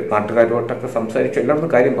 ഇവര് നാട്ടുകാരുമായിട്ടൊക്കെ സംസാരിച്ചു,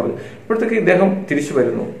 എല്ലായിടത്തും കാര്യം പറഞ്ഞു. ഇപ്പോഴത്തേക്ക് ഇദ്ദേഹം തിരിച്ചു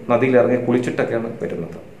വരുന്നു, നദിയിലിറങ്ങി കുളിച്ചിട്ടൊക്കെയാണ്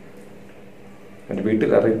വരുന്നത്. എൻ്റെ വീട്ടിൽ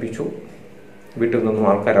അറിയിപ്പിച്ചു, വീട്ടിൽ നിന്നും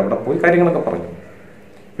ആൾക്കാർ അവിടെ പോയി കാര്യങ്ങളൊക്കെ പറഞ്ഞു.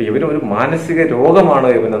 അപ്പൊ ഇവനൊരു മാനസിക രോഗമാണ്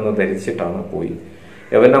ഇവനെന്ന് ധരിച്ചിട്ടാണ് പോയി.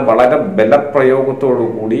 ഇവനെ വളരെ ബലപ്രയോഗത്തോടു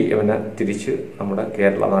കൂടി ഇവനെ തിരിച്ച് നമ്മുടെ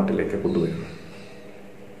കേരള നാട്ടിലേക്ക് കൊണ്ടുവരുന്നു.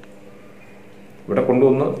 ഇവിടെ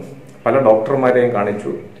കൊണ്ടുവന്ന് പല ഡോക്ടർമാരെയും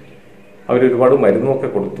കാണിച്ചു, അവരൊരുപാട് മരുന്നൊക്കെ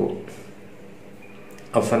കൊടുത്തു.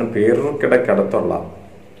 അവസാനം പേരൂർക്കിടയ്ക്കടുത്തുള്ള,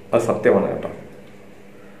 അത് സത്യമാണ് കേട്ടോ,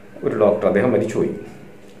 ഒരു ഡോക്ടർ, അദ്ദേഹം മരിച്ചുപോയി,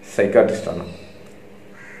 സൈക്കാട്രിസ്റ്റാണ്,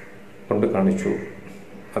 കൊണ്ട് കാണിച്ചു.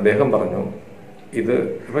 അദ്ദേഹം പറഞ്ഞു, ഇത്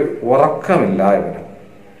ഉറക്കമില്ല, ഇവന്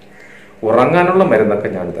ഉറങ്ങാനുള്ള മരുന്നൊക്കെ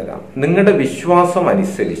ഞാൻ തരാം, നിങ്ങളുടെ വിശ്വാസം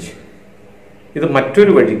അനുസരിച്ച് ഇത്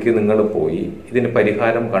മറ്റൊരു വഴിക്ക് നിങ്ങൾ പോയി ഇതിന്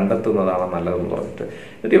പരിഹാരം കണ്ടെത്തുന്നതാണ് നല്ലതെന്ന് പറഞ്ഞിട്ട്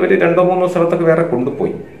എന്നിട്ട് ഇവർ 2-3 സ്ഥലത്തൊക്കെ വേറെ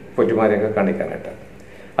കൊണ്ടുപോയി പൊറ്റുമാരെയൊക്കെ കാണിക്കാനായിട്ട്.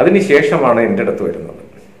 അതിനുശേഷമാണ് എൻ്റെ അടുത്ത് വരുന്നത്.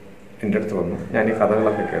 എൻ്റെ അടുത്ത് വന്നു, ഞാൻ ഈ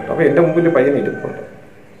കഥകളൊക്കെ കേട്ടു. അപ്പോൾ എൻ്റെ മുമ്പിൽ പയ്യൻ ഇരിപ്പുണ്ട്,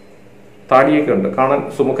 താടിയൊക്കെ ഉണ്ട്, കാണാൻ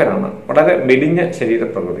സുമുഖനാണ്, വളരെ മെലിഞ്ഞ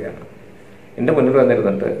ശരീരപ്രകൃതിയാണ്. എൻ്റെ മുന്നിൽ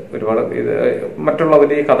വന്നിരുന്നിട്ട് ഒരുപാട് ഇത്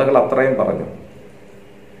മറ്റുള്ളവർ ഈ കഥകൾ അത്രയും പറഞ്ഞു.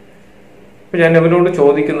 അപ്പൊ ഞാൻ ഇവനോട്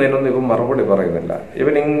ചോദിക്കുന്നതിനൊന്നും ഇവൻ മറുപടി പറയുന്നില്ല.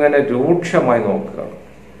 ഇവൻ ഇങ്ങനെ രൂക്ഷമായി നോക്കുകയാണ്.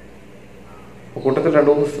 കൂട്ടത്തിൽ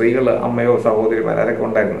 2-3 സ്ത്രീകൾ, അമ്മയോ സഹോദരിമാർ ആരൊക്കെ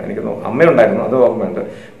ഉണ്ടായിരുന്നു, എനിക്ക് അമ്മയുണ്ടായിരുന്നു, അത് ഓർമ്മയുണ്ട്.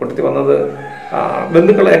 കൂട്ടത്തിൽ വന്നത്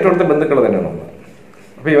ബന്ധുക്കൾ, ഏറ്റവും അടുത്ത ബന്ധുക്കൾ തന്നെയാണ് വന്നത്.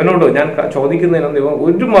 അപ്പൊ ഇവനോട് ഞാൻ ചോദിക്കുന്നതിനൊന്നും ഇവൻ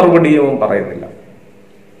ഒരു മറുപടിയും ഇവൻ പറയുന്നില്ല.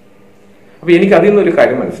 അപ്പൊ എനിക്ക് അതിൽ നിന്നൊരു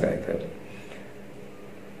കാര്യം മനസ്സിലായത്,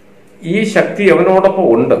 ഈ ശക്തി അവനോടൊപ്പം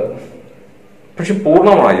ഉണ്ട്, പക്ഷെ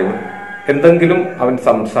പൂർണ്ണമായും എന്തെങ്കിലും അവൻ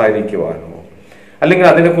സംസാരിക്കുവാനോ അല്ലെങ്കിൽ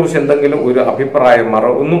അതിനെക്കുറിച്ച് എന്തെങ്കിലും ഒരു അഭിപ്രായം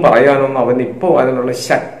ഒന്നും പറയാനൊന്നും അവന് ഇപ്പോൾ അതിനുള്ള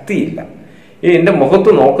ശക്തിയില്ല. ഈ എൻ്റെ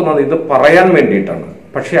മുഖത്ത് നോക്കുന്നത് ഇത് പറയാൻ വേണ്ടിയിട്ടാണ്,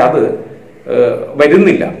 പക്ഷെ അത്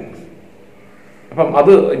വരുന്നില്ല. അപ്പം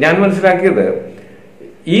അത് ഞാൻ മനസ്സിലാക്കിയത്,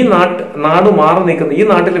 ഈ നാട് മാറി നിൽക്കുന്ന ഈ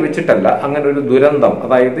നാട്ടിൽ വെച്ചിട്ടല്ല അങ്ങനെ ഒരു ദുരന്തം,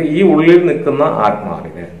 അതായത് ഈ ഉള്ളിൽ നിൽക്കുന്ന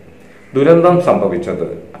ആത്മാവിന് ദുരന്തം സംഭവിച്ചത്.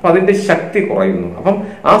 അപ്പൊ അതിന്റെ ശക്തി കുറയുന്നു. അപ്പം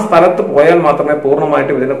ആ സ്ഥലത്ത് പോയാൽ മാത്രമേ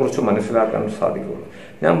പൂർണ്ണമായിട്ടും ഇതിനെക്കുറിച്ച് മനസ്സിലാക്കാൻ സാധിക്കുകയുള്ളൂ.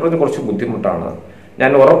 ഞാൻ പറഞ്ഞ കുറച്ച് ബുദ്ധിമുട്ടാണ്,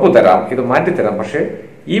 ഞാൻ ഉറപ്പു തരാം, ഇത് മാറ്റിത്തരാം, പക്ഷെ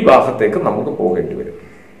ഈ ഭാഗത്തേക്ക് നമുക്ക് പോകേണ്ടി വരും.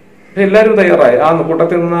 എല്ലാവരും തയ്യാറായി. ആ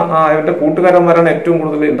കൂട്ടത്തിൽ നിന്ന് അവരുടെ കൂട്ടുകാരന്മാരാണ് ഏറ്റവും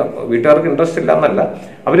കൂടുതൽ, വീട്ടുകാർക്ക് ഇൻട്രസ്റ്റ് ഇല്ല എന്നല്ല,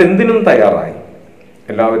 അവരെന്തിനും തയ്യാറായി.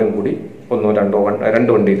 എല്ലാവരും കൂടി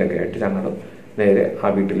 1-2 വണ്ടിയിലൊക്കെ ആയിട്ട് ഞങ്ങൾ നേരെ ആ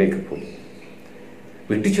വീട്ടിലേക്ക് പോയി.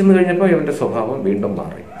 വീട്ടിൽ ചെന്ന് കഴിഞ്ഞപ്പോൾ ഇവന്റെ സ്വഭാവം വീണ്ടും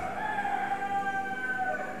മാറി.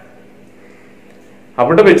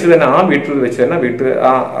 അവിടെ വെച്ച് തന്നെ, ആ വീട്ടിൽ വെച്ച് തന്നെ,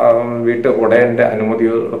 വീട്ട് ഉടയന്റെ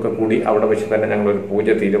അനുമതികളൊക്കെ കൂടി അവിടെ വെച്ച് തന്നെ ഞങ്ങളൊരു പൂജ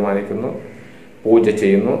തീരുമാനിക്കുന്നു. പൂജ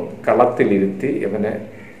ചെയ്യുന്നു, കളത്തിലിരുത്തി ഇവനെ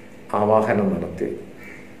ആവാഹനം നടത്തി.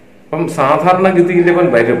 അപ്പം സാധാരണഗതിയിൽ ഇവൻ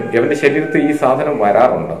വരും, ഇവന്റെ ശരീരത്തിൽ ഈ സാധനം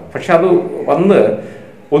വരാറുണ്ട്, പക്ഷെ അത് വന്ന്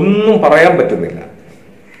ഒന്നും പറയാൻ പറ്റുന്നില്ല.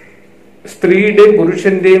 സ്ത്രീയുടെയും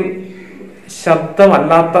പുരുഷന്റെയും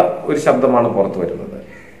ശബ്ദമല്ലാത്ത ഒരു ശബ്ദമാണ് പുറത്തു വരുന്നത്.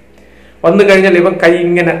 വന്നു കഴിഞ്ഞാൽ ഇവൻ കൈ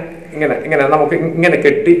ഇങ്ങനെ ഇങ്ങനെ ഇങ്ങനെ നമുക്ക് ഇങ്ങനെ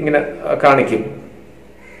കെട്ടി ഇങ്ങനെ കാണിക്കും.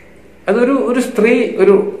 അതൊരു സ്ത്രീ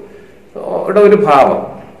ഒരു ഭാവം,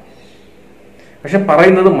 പക്ഷെ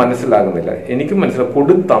പറയുന്നത് മനസ്സിലാകുന്നില്ല. എനിക്കും മനസ്സിലാകും,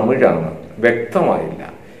 കൊടുത്തമിഴാണ്, വ്യക്തമായില്ല.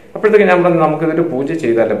 അപ്പോഴത്തേക്ക് ഞാൻ പറഞ്ഞു, നമുക്കിതൊരു പൂജ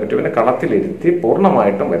ചെയ്താലേ പറ്റും. പിന്നെ കളത്തിലിരുത്തി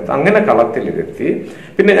പൂർണ്ണമായിട്ടും വരുത്താം. അങ്ങനെ കളത്തിലിരുത്തി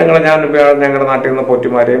പിന്നെ ഞങ്ങളുടെ നാട്ടിൽ നിന്ന്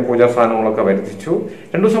പോറ്റുമാരെയും പൂജാ സാധനങ്ങളൊക്കെ വരുത്തിച്ചു.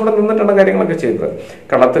 2 ദിവസം അവിടെ നിന്നിട്ടാണ് കാര്യങ്ങളൊക്കെ ചെയ്തത്.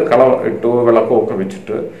 കളം ഇട്ടു, വിളക്കും ഒക്കെ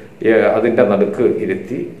വെച്ചിട്ട് അതിന്റെ നടുക്ക്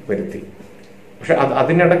വരുത്തി. പക്ഷെ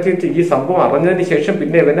അതിനിടയ്ക്ക് ഈ സംഭവം അറിഞ്ഞതിന് ശേഷം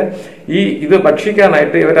പിന്നെ ഇത്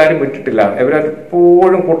ഭക്ഷിക്കാനായിട്ട് ഇവരാരും വിട്ടിട്ടില്ല.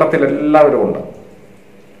 ഇവരെപ്പോഴും കൂട്ടത്തിൽ എല്ലാവരും ഉണ്ട്.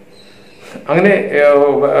 അങ്ങനെ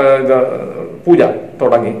പൂജ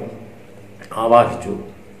തുടങ്ങി, ആവാഹിച്ചു.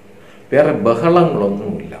 വേറെ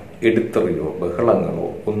ബഹളങ്ങളൊന്നുമില്ല, എടുത്തെറിയോ ബഹളങ്ങളോ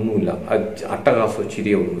ഒന്നുമില്ല, അട്ടഹാസോ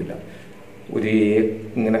ചിരിയോ ഒന്നുമില്ല.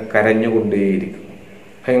 ഇങ്ങനെ കരഞ്ഞുകൊണ്ടേയിരിക്കും,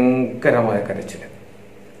 ഭയങ്കരമായ കരച്ചില്.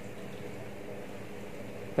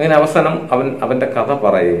 അങ്ങനെ അവസാനം അവന്റെ കഥ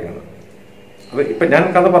പറയുകയാണ്. അത് ഇപ്പൊ ഞാൻ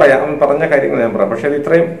കഥ പറയാം, അവൻ പറഞ്ഞ കാര്യങ്ങൾ ഞാൻ പറയാം, പക്ഷെ അത്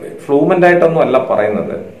ഇത്രയും ഫ്ലൂവന്റ് ആയിട്ടൊന്നും അല്ല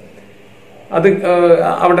പറയുന്നത്. അത്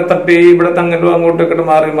അവിടെ തട്ടി ഇവിടെ തങ്ങലും അങ്ങോട്ടും ഇങ്ങോട്ട്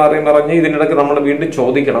മാറി മറിഞ്ഞ് ഇതിനിടയ്ക്ക് നമ്മൾ വീണ്ടും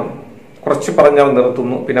ചോദിക്കണം. കുറച്ച് പറഞ്ഞ് അവൻ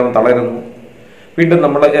നിർത്തുന്നു, പിന്നെ അവൻ തളരുന്നു. വീണ്ടും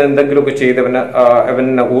നമ്മൾ എന്തെങ്കിലുമൊക്കെ ചെയ്ത്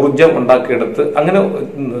അവനെ ഊർജം ഉണ്ടാക്കിയെടുത്ത് അങ്ങനെ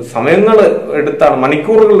സമയങ്ങൾ എടുത്താണ്,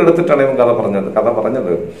 മണിക്കൂറുകൾ എടുത്തിട്ടാണ് ഇവൻ കഥ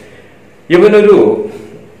പറഞ്ഞത്. ഇവനൊരു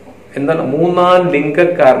എന്താണ് മൂന്നാം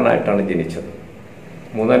ലിംഗക്കാരനായിട്ടാണ് ജനിച്ചത്.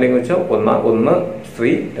 മൂന്നാം ലിംഗം വെച്ചാൽ ഒന്ന്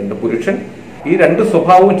സ്ത്രീ, രണ്ട് പുരുഷൻ, ഈ രണ്ട്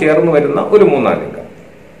സ്വഭാവവും ചേർന്ന് വരുന്ന ഒരു മൂന്നാം ലിംഗം.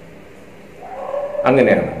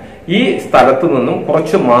 അങ്ങനെയാണ്. ഈ സ്ഥലത്തു നിന്നും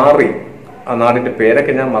കുറച്ച് മാറി, ആ നാടിന്റെ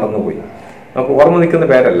പേരൊക്കെ ഞാൻ മറന്നുപോയി, നമുക്ക് ഓർമ്മ നിൽക്കുന്ന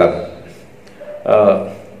പേരല്ല,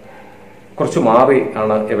 കുറച്ച് മാറി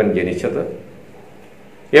ആണ് ഇവൻ ജനിച്ചത്.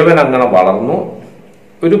 ഇവൻ അങ്ങനെ വളർന്നു,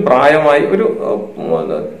 ഒരു പ്രായമായി, ഒരു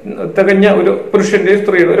തികഞ്ഞ ഒരു പുരുഷന്റെ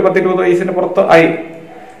സ്ത്രീയുടെ ഒരു 10-20 വയസ്സിന് പുറത്ത് ആയി.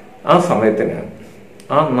 ആ സമയത്തിന്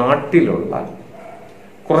ആ നാട്ടിലുള്ള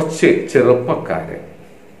കുറച്ച് ചെറുപ്പക്കാര്,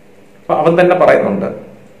 അപ്പൊ അവൻ തന്നെ പറയുന്നുണ്ട്,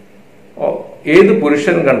 ഏത്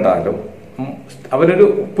പുരുഷൻ കണ്ടാലും അവനൊരു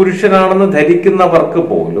പുരുഷനാണെന്ന് ധരിക്കുന്നവർക്ക്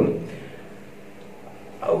പോലും,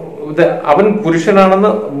 അവൻ പുരുഷനാണെന്ന്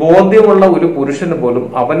ബോധ്യമുള്ള ഒരു പുരുഷന് പോലും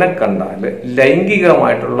അവനെ കണ്ടാൽ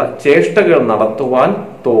ലൈംഗികമായിട്ടുള്ള ചേഷ്ടകൾ നടത്തുവാൻ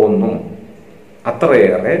തോന്നും.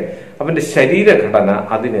 അത്രയേറെ അവന്റെ ശരീരഘടന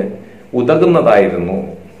അതിന് ഉതകുന്നതായിരുന്നു.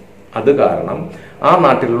 അത് കാരണം ആ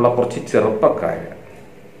നാട്ടിലുള്ള കുറച്ച് ചെറുപ്പക്കാര്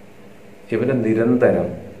ഇവനെ നിരന്തരം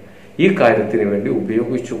ഈ കാര്യത്തിന് വേണ്ടി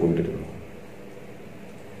ഉപയോഗിച്ചു കൊണ്ടിരുന്നു.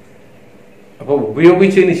 അപ്പൊ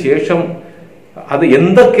ഉപയോഗിച്ചതിന് ശേഷം അത്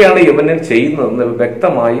എന്തൊക്കെയാണ് ഇവന് ചെയ്യുന്നതെന്ന്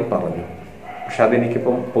വ്യക്തമായി പറഞ്ഞു. പക്ഷെ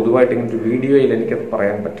അതെനിക്കിപ്പം പൊതുവായിട്ട് ഇങ്ങനത്തെ വീഡിയോയിൽ എനിക്കത്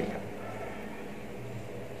പറയാൻ പറ്റില്ല.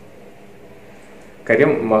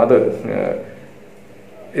 കാര്യം അത്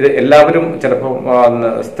ഇത് എല്ലാവരും ചിലപ്പോൾ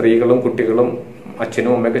സ്ത്രീകളും കുട്ടികളും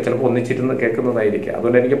അച്ഛനും അമ്മയൊക്കെ ചിലപ്പോൾ ഒന്നിച്ചിരുന്ന് കേൾക്കുന്നതായിരിക്കും.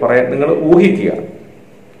 അതുകൊണ്ട് എനിക്ക് പറയാൻ, നിങ്ങൾ ഊഹിക്കുക,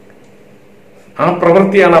 ആ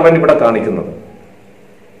പ്രവൃത്തിയാണ് അവൻ ഇവിടെ കാണിക്കുന്നത്.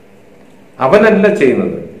 അവനല്ല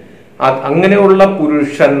ചെയ്യുന്നത്. അങ്ങനെയുള്ള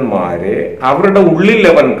പുരുഷന്മാരെ അവരുടെ ഉള്ളിൽ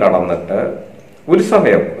അവൻ കടന്നിട്ട് ഒരു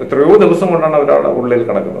സമയം, എത്രയോ ദിവസം കൊണ്ടാണ് അവരുടെ ഉള്ളിൽ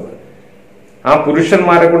കിടക്കുന്നത്, ആ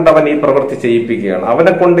പുരുഷന്മാരെ കൊണ്ട് അവൻ ഈ പ്രവൃത്തി ചെയ്യിപ്പിക്കുകയാണ്.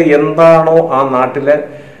 അവനെ കൊണ്ട് എന്താണോ ആ നാട്ടിലെ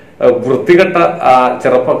വൃത്തികെട്ട ആ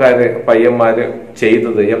ചെറുപ്പക്കാര് പയ്യന്മാര്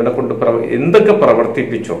ചെയ്തത്, അവനെ കൊണ്ട് എന്തൊക്കെ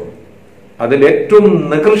പ്രവർത്തിപ്പിച്ചോ അതിലേറ്റവും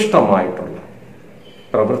നികൃഷ്ടമായിട്ടുള്ള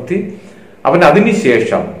പ്രവൃത്തി അവൻ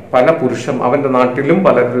അതിനുശേഷം പല അവന്റെ നാട്ടിലും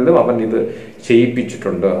പലരിലും അവൻ ഇത്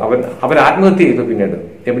ചെയ്യിപ്പിച്ചിട്ടുണ്ട്. അവൻ ആത്മഹത്യ ചെയ്തു. പിന്നീട്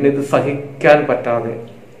അവനിത് സഹിക്കാൻ പറ്റാതെ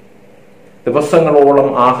ദിവസങ്ങളോളം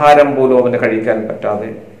ആഹാരം പോലും അവന് കഴിക്കാൻ പറ്റാതെ,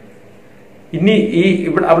 ഇനി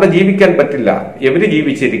അവിടെ ജീവിക്കാൻ പറ്റില്ല, എവര്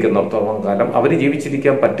ജീവിച്ചിരിക്കുന്നിടത്തോളം കാലം അവര്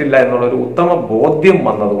ജീവിച്ചിരിക്കാൻ പറ്റില്ല എന്നുള്ളൊരു ഉത്തമ ബോധ്യം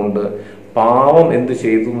വന്നതുകൊണ്ട് പാവം എന്ത്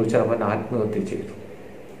ചെയ്തു എന്ന് വെച്ചാൽ അവൻ ആത്മഹത്യ ചെയ്തു.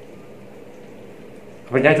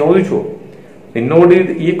 അപ്പൊ ഞാൻ ചോദിച്ചു, നിന്നോട്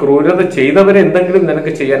ഈ ക്രൂരത ചെയ്തവരെ എന്തെങ്കിലും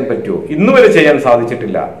നിനക്ക് ചെയ്യാൻ പറ്റുമോ? ഇന്ന് വരെ ചെയ്യാൻ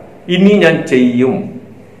സാധിച്ചിട്ടില്ല, ഇനി ഞാൻ ചെയ്യും.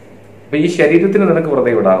 അപ്പൊ ഈ ശരീരത്തിന് നിനക്ക്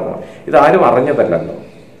വെറുതെ വിടാമോ? ഇതാരും അറിഞ്ഞതല്ലല്ലോ.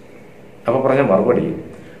 അപ്പൊ പറഞ്ഞ മറുപടി,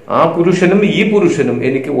 ആ പുരുഷനും ഈ പുരുഷനും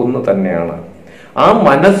എനിക്ക് ഒന്ന് തന്നെയാണ്, ആ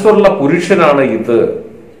മനസ്സുള്ള പുരുഷനാണ് ഇത്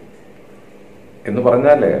എന്ന്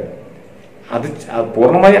പറഞ്ഞാല് അത്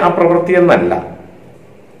പൂർണ്ണമായി ആ പ്രവൃത്തി എന്നല്ല.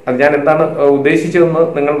 അത് ഞാൻ എന്താണ് ഉദ്ദേശിച്ചതെന്ന്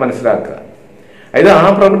നിങ്ങൾ മനസ്സിലാക്കുക. അതായത് ആ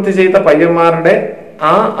പ്രവൃത്തി ചെയ്ത പയ്യന്മാരുടെ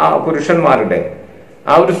ആ പുരുഷന്മാരുടെ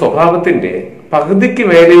ആ ഒരു സ്വഭാവത്തിന്റെ പകുതിക്ക്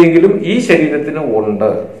മേലെയെങ്കിലും ഈ ശരീരത്തിന്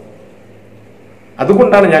ഉണ്ട്.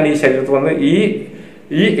 അതുകൊണ്ടാണ് ഞാൻ ഈ ശരീരത്തിൽ വന്ന്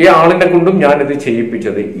ഈ ആളിനെ കൊണ്ടും ഞാൻ ഇത്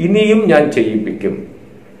ചെയ്യിപ്പിച്ചത്, ഇനിയും ഞാൻ ചെയ്യിപ്പിക്കും.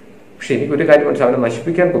 പക്ഷെ എനിക്കൊരു കാര്യം മനസ്സിലാവും, അവനെ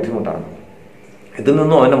നശിപ്പിക്കാൻ ബുദ്ധിമുട്ടാണ്. ഇതിൽ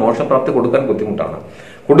നിന്നും അവനെ മോക്ഷപ്രാപ്തി കൊടുക്കാൻ ബുദ്ധിമുട്ടാണ്.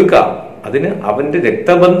 കൊടുക്കാം, അതിന് അവന്റെ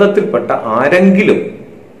രക്തബന്ധത്തിൽപ്പെട്ട ആരെങ്കിലും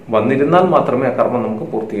വന്നിരുന്നാൽ മാത്രമേ ആ കർമ്മം നമുക്ക്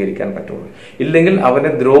പൂർത്തീകരിക്കാൻ പറ്റുള്ളൂ. ഇല്ലെങ്കിൽ അവനെ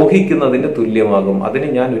ദ്രോഹിക്കുന്നതിന് തുല്യമാകും. അതിന്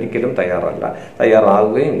ഞാൻ ഒരിക്കലും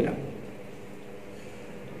തയ്യാറാകുകയുമില്ല.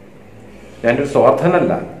 ഞാനൊരു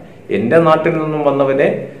സ്വാർത്ഥനല്ല. എന്റെ നാട്ടിൽ നിന്നും വന്നവനെ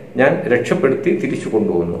ഞാൻ രക്ഷപ്പെടുത്തി തിരിച്ചു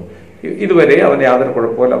കൊണ്ടുപോകുന്നു. ഇതുവരെ അവന് യാതൊരു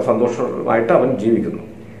കുഴപ്പമില്ല, സന്തോഷമായിട്ട് അവൻ ജീവിക്കുന്നു.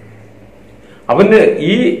 അവന്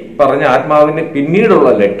ഈ പറഞ്ഞ ആത്മാവിന് പിന്നീടുള്ള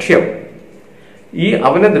ലക്ഷ്യം ഈ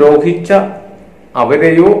അവനെ ദ്രോഹിച്ച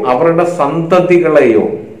അവരെയോ അവരുടെ സന്തതികളെയോ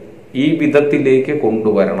ഈ വിധത്തിലേക്ക്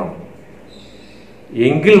കൊണ്ടുവരണം.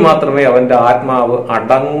 എങ്കിൽ മാത്രമേ അവന്റെ ആത്മാവ്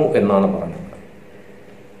അടങ്ങൂ എന്നാണ് പറഞ്ഞത്.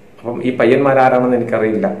 അപ്പം ഈ പയ്യന്മാരാരാണെന്ന്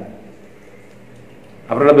എനിക്കറിയില്ല,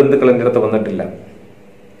 അവരുടെ ബന്ധുക്കൾ എൻ്റെ അടുത്ത് വന്നിട്ടില്ല.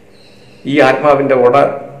 ഈ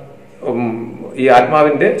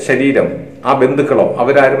ആത്മാവിന്റെ ശരീരം, ആ ബന്ധുക്കളോ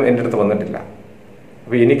അവരാരും എൻ്റെ അടുത്ത് വന്നിട്ടില്ല.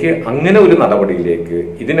 അപ്പൊ എനിക്ക് അങ്ങനെ ഒരു നടപടിയിലേക്ക്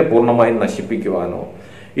ഇതിനെ പൂർണ്ണമായും നശിപ്പിക്കുവാനോ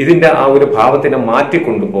ഇതിന്റെ ആ ഒരു ഭാവത്തിനെ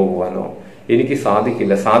മാറ്റിക്കൊണ്ടുപോകുവാനോ എനിക്ക്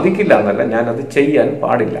സാധിക്കില്ല എന്നല്ല, ഞാൻ അത് ചെയ്യാൻ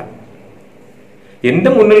പാടില്ല. എന്റെ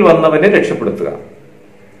മുന്നിൽ വന്നവനെ രക്ഷപ്പെടുത്തുക.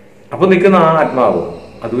 അപ്പൊ നിൽക്കുന്ന ആ ആത്മാവ്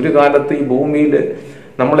അതൊരു കാലത്ത് ഈ ഭൂമിയിൽ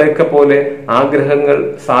നമ്മളെയൊക്കെ പോലെ ആഗ്രഹങ്ങൾ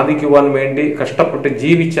സാധിക്കുവാൻ വേണ്ടി കഷ്ടപ്പെട്ട്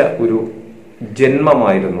ജീവിച്ച ഒരു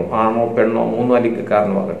ജന്മമായിരുന്നു, ആണോ പെണ്ണോ മൂന്നോ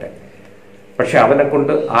ലിംഗക്കാരനുമാകട്ടെ. പക്ഷെ അവനെ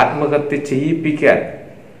കൊണ്ട് ആത്മഹത്യ ചെയ്യിപ്പിക്കാൻ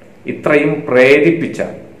ഇത്രയും പ്രേരിപ്പിച്ച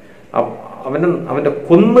അവന്റെ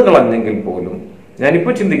കൊന്നുകളഞ്ഞെങ്കിൽ പോലും,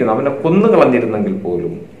 ഞാനിപ്പോൾ ചിന്തിക്കുന്നു, അവനെ കൊന്നുകളഞ്ഞിരുന്നെങ്കിൽ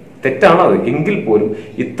പോലും, തെറ്റാണത് എങ്കിൽ പോലും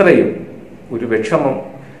ഇത്രയും ഒരു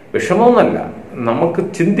വിഷമമൊന്നല്ല, നമുക്ക്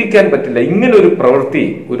ചിന്തിക്കാൻ പറ്റില്ല ഇങ്ങനൊരു പ്രവൃത്തി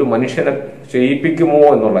ഒരു മനുഷ്യനെ ചെയ്യിപ്പിക്കുമോ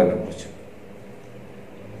എന്നുള്ളതിനെ കുറിച്ച്.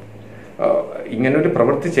 ഇങ്ങനൊരു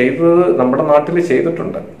പ്രവൃത്തി ചെയ്തത് നമ്മുടെ നാട്ടിൽ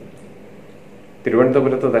ചെയ്തിട്ടുണ്ട്.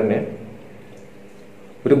 തിരുവനന്തപുരത്ത് തന്നെ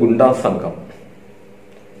ഒരു ഗുണ്ടാ സംഘം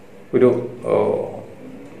ഒരു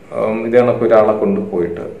ഇതേണക്ക് ഒരാളെ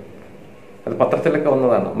കൊണ്ടുപോയിട്ട്, അത് പത്രത്തിലൊക്കെ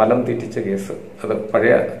വന്നതാണ്, മലം തീറ്റിച്ച കേസ്. അത്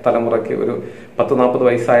പഴയ തലമുറയ്ക്ക് ഒരു 10-40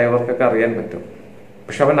 വയസ്സായവർക്കൊക്കെ അറിയാൻ പറ്റും.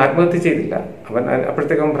 പക്ഷെ അവൻ ആത്മഹത്യ ചെയ്തില്ല. അവൻ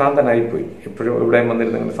അപ്പോഴത്തേക്കും ഭ്രാന്തനായിപ്പോയി. എപ്പോഴും ഇവിടെ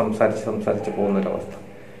വന്നിരുന്നെങ്കിൽ സംസാരിച്ച് പോകുന്നൊരവസ്ഥ.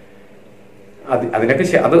 അതിനൊക്കെ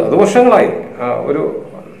അത് വർഷങ്ങളായി, ഒരു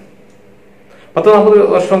 10-40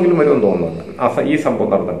 വർഷമെങ്കിലും വരുമെന്ന് തോന്നുന്നുണ്ട് ഈ സംഭവം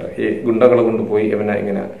നടന്നിട്ട്. ഈ ഗുണ്ടകൾ കൊണ്ടുപോയി ഇവനെ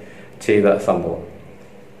ഇങ്ങനെ ചെയ്ത സംഭവം.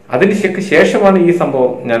 അതിന് ശേഷമാണ് ഈ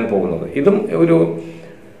സംഭവം ഞാൻ പോകുന്നത്. ഇതും ഒരു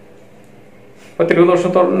 10-20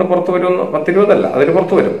 വർഷത്തോടെ പുറത്തു വരുമെന്ന്, 10-20 അതിന്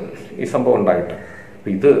പുറത്തു വരും ഈ സംഭവം ഉണ്ടായിട്ട്.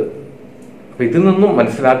 ഇതിൽ നിന്നും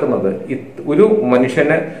മനസ്സിലാക്കുന്നത്, ഒരു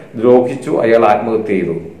മനുഷ്യനെ ദ്രോഹിച്ചു, അയാൾ ആത്മഹത്യ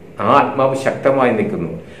ചെയ്തു, ആ ആത്മാവ് ശക്തമായി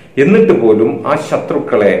നിൽക്കുന്നു. എന്നിട്ട് പോലും ആ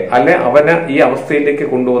ശത്രുക്കളെ, അല്ലെ അവനെ ഈ അവസ്ഥയിലേക്ക്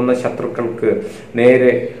കൊണ്ടുവന്ന ശത്രുക്കൾക്ക്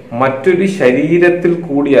നേരെ മറ്റൊരു ശരീരത്തിൽ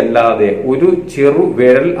കൂടിയല്ലാതെ ഒരു ചെറു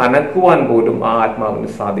വിരൽ അനക്കുവാൻ പോലും ആ ആത്മാവിന്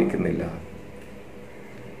സാധിക്കുന്നില്ല.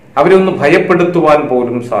 അവരെ ഒന്ന് ഭയപ്പെടുത്തുവാൻ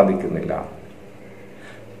പോലും സാധിക്കുന്നില്ല.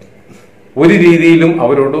 ഒരു രീതിയിലും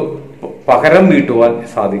അവരോട് പകരം വീട്ടുവാൻ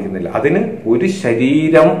സാധിക്കുന്നില്ല. അതിന് ഒരു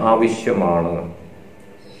ശരീരം ആവശ്യമാണ്.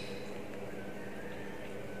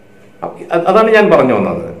 അതാണ് ഞാൻ പറഞ്ഞു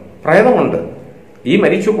വന്നത്. പ്രേതമുണ്ട്. ഈ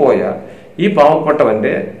മരിച്ചുപോയ ഈ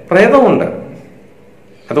പാവപ്പെട്ടവന്റെ പ്രേതമുണ്ട്.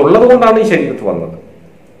 അതുള്ളത് കൊണ്ടാണ് ഈ ശരീരത്ത് വന്നത്.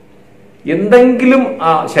 എന്തെങ്കിലും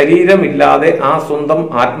ആ ശരീരമില്ലാതെ ആ സ്വന്തം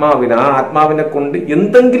ആത്മാവിനെ കൊണ്ട്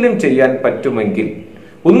എന്തെങ്കിലും ചെയ്യാൻ പറ്റുമെങ്കിൽ,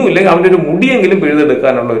 ഒന്നുമില്ലെങ്കിൽ അവൻ്റെ ഒരു മുടിയെങ്കിലും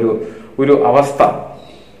പിഴുതെടുക്കാനുള്ള ഒരു അവസ്ഥ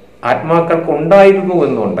ആത്മാക്കൾക്ക് ഉണ്ടായിരുന്നു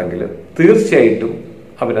എന്നുണ്ടെങ്കിൽ തീർച്ചയായിട്ടും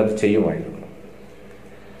അവനത് ചെയ്യുമായിരുന്നു.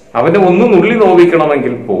 അവനെ ഒന്ന് നുള്ളി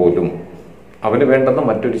നോവിക്കണമെങ്കിൽ പോലും അവന് വേണ്ടുന്ന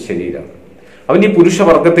മറ്റൊരു ശരീരം. അവൻ ഈ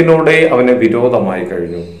പുരുഷവർഗത്തിനോടെ അവന് വിരോധമായി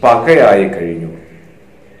കഴിഞ്ഞു, പകയായി കഴിഞ്ഞു.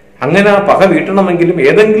 അങ്ങനെ ആ പക വീട്ടണമെങ്കിലും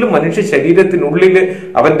ഏതെങ്കിലും മനുഷ്യ ശരീരത്തിനുള്ളിൽ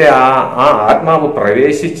അവന്റെ ആ ആത്മാവ്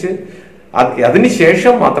പ്രവേശിച്ച്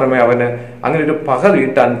അതിനുശേഷം മാത്രമേ അവന് അങ്ങനെ ഒരു പക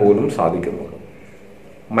വീട്ടാൻ പോലും സാധിക്കുന്നുള്ളൂ.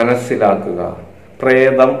 മനസ്സിലാക്കുക,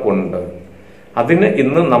 പ്രേതം ഉണ്ട്. അതിന്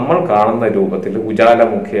ഇന്ന് നമ്മൾ കാണുന്ന രൂപത്തിൽ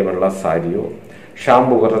ഉജാലമുഖിയ വെള്ള സാരിയോ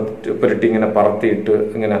ഷാമ്പു പുരട്ടി ഇങ്ങനെ പറത്തിയിട്ട്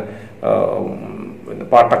ഇങ്ങനെ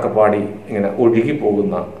പാട്ടൊക്കെ പാടി ഇങ്ങനെ ഒഴുകി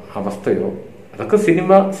പോകുന്ന അവസ്ഥയോ, അതൊക്കെ സിനിമ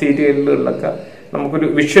സീരിയലുകളിലൊക്കെ നമുക്കൊരു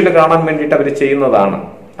വിഷ്വല് കാണാൻ വേണ്ടിയിട്ട് അവർ ചെയ്യുന്നതാണ്,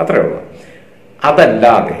 അത്രേ ഉള്ളൂ.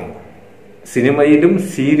 അതല്ലാതെ സിനിമയിലും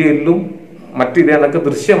സീരിയലിലും മറ്റിതേതൊക്കെ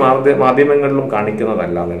മാധ്യമങ്ങളിലും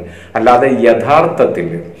കാണിക്കുന്നതല്ലാതെ യഥാർത്ഥത്തിൽ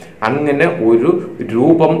അങ്ങനെ ഒരു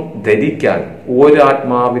രൂപം ധരിക്കാൻ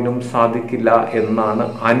ഒരാത്മാവിനും സാധിക്കില്ല എന്നാണ്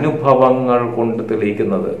അനുഭവങ്ങൾ കൊണ്ട്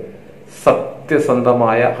തെളിയിക്കുന്നത്.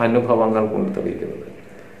 സത്യസന്ധമായ അനുഭവങ്ങൾ കൊണ്ട് തെളിയിക്കുന്നത്.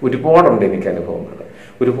 ഒരുപാടുണ്ട് എനിക്ക് അനുഭവങ്ങൾ.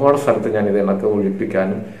 ഒരുപാട് സ്ഥലത്ത് ഞാൻ ഇതേണൊക്കെ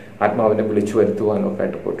ഒഴിപ്പിക്കാനും ആത്മാവിനെ വിളിച്ചു വരുത്തുവാനും ഒക്കെ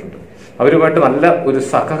ആയിട്ട് പോയിട്ടുണ്ട്. അവരുമായിട്ട് നല്ല ഒരു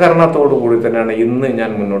സഹകരണത്തോടു കൂടി തന്നെയാണ് ഇന്ന്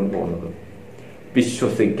ഞാൻ മുന്നോട്ട് പോകുന്നത്.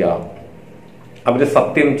 വിശ്വസിക്കാം. അവര്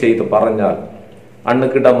സത്യം ചെയ്ത് പറഞ്ഞാൽ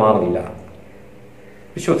അണ്ണുകിട മാറില്ല.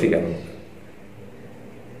 വിശ്വസിക്കാം നമുക്ക്.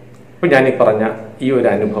 അപ്പൊ ഞാനീ പറഞ്ഞ ഈ ഒരു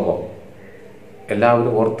അനുഭവം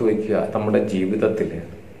എല്ലാവരും ഓർത്തു വയ്ക്കുക. നമ്മുടെ ജീവിതത്തിൽ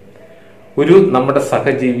നമ്മുടെ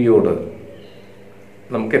സഹജീവിയോട്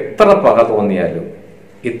നമുക്ക് എത്ര പക തോന്നിയാലും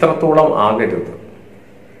ഇത്രത്തോളം ആകരുത്.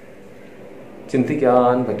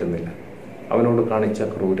 ചിന്തിക്കാൻ പറ്റുന്നില്ല അവനോട് കാണിച്ച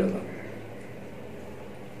ക്രൂരത.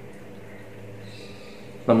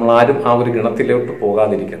 നമ്മളാരും ആ ഒരു ഗണത്തിലോട്ട്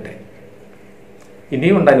പോകാതിരിക്കട്ടെ.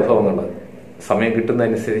 ഇനിയുണ്ട് അനുഭവങ്ങൾ. സമയം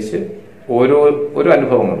കിട്ടുന്നതനുസരിച്ച് ഓരോ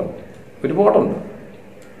അനുഭവങ്ങൾ ഒരുപാടുണ്ട്.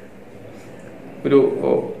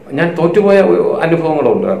 ഞാൻ തോറ്റുപോയ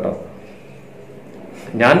അനുഭവങ്ങളുണ്ട് കേട്ടോ.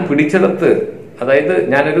 ഞാൻ പിടിച്ചെടുത്ത്, അതായത്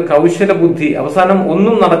ഞാനൊരു കൗശല ബുദ്ധി, അവസാനം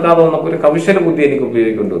ഒന്നും നടക്കാതെ വന്നപ്പോൾ ഒരു കൗശല ബുദ്ധി എനിക്ക്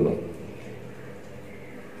ഉപയോഗിക്കേണ്ടി വന്നു.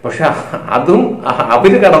 പക്ഷെ അതും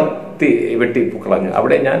അവര് കടത്തി വെട്ടി കളഞ്ഞു.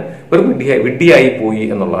 അവിടെ ഞാൻ ഒരു വിഡ്ഢിയായി പോയി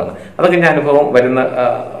എന്നുള്ളതാണ്. അതൊക്കെ ഞാൻ അനുഭവം വരുന്ന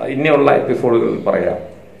ഇനിയുള്ള എപ്പിസോഡുകളിൽ പറയാം.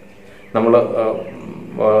 നമ്മൾ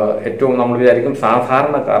വിചാരിക്കും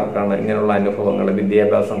സാധാരണക്കാർക്കാണ് ഇങ്ങനെയുള്ള അനുഭവങ്ങൾ,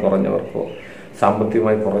 വിദ്യാഭ്യാസം കുറഞ്ഞവർക്കോ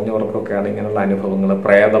സാമ്പത്തികമായി കുറഞ്ഞവർക്കൊക്കെയാണ് ഇങ്ങനെയുള്ള അനുഭവങ്ങൾ,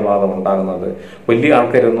 പ്രേതബാധ ഉണ്ടാകുന്നത്. വലിയ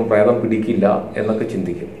ആൾക്കാരൊന്നും പ്രേതം പിടിക്കില്ല എന്നൊക്കെ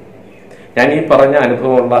ചിന്തിക്കും. ഞാൻ ഈ പറഞ്ഞ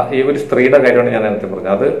അനുഭവമുള്ള ഈ ഒരു സ്ത്രീയുടെ കാര്യമാണ് ഞാൻ നേരത്തെ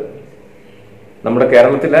പറഞ്ഞത്. അത് നമ്മുടെ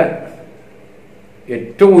കേരളത്തിലെ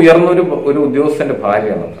ഏറ്റവും ഉയർന്ന ഒരു ഉദ്യോഗസ്ഥന്റെ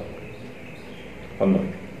ഭാര്യയാണത്. ഒന്ന്.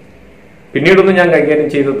 പിന്നീടൊന്നും ഞാൻ കൈകാര്യം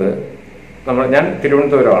ചെയ്തത്, ഞാൻ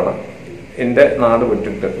തിരുവനന്തപുരമാണ്. എൻ്റെ നാട്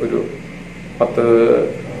വിട്ടിട്ട് ഒരു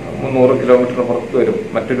 300 കിലോമീറ്റർ പുറത്ത് വരും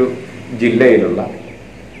മറ്റൊരു ജില്ലയിലുള്ള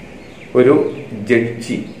ഒരു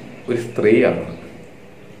ജഡ്ജി, ഒരു സ്ത്രീയാണ്.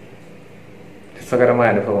 രസകരമായ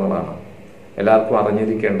അനുഭവങ്ങളാണ്, എല്ലാവർക്കും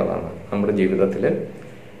അറിഞ്ഞിരിക്കേണ്ടതാണ്. നമ്മുടെ ജീവിതത്തിൽ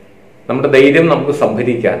നമ്മുടെ ധൈര്യം നമുക്ക്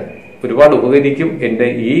സംഭരിക്കാൻ ഒരുപാട് ഉപകരിക്കും എൻ്റെ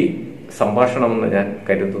ഈ സംഭാഷണമെന്ന് ഞാൻ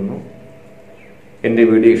കരുതുന്നു. എൻ്റെ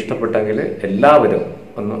വീഡിയോ ഇഷ്ടപ്പെട്ടെങ്കിൽ എല്ലാവരും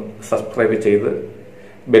ഒന്ന് സബ്സ്ക്രൈബ് ചെയ്ത്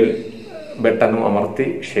ബെൽ ബട്ടണും അമർത്തി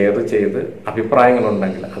ഷെയർ ചെയ്ത്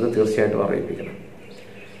അഭിപ്രായങ്ങളുണ്ടെങ്കിൽ അത് തീർച്ചയായിട്ടും അറിയിപ്പിക്കണം.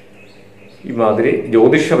 ഈ മാതിരി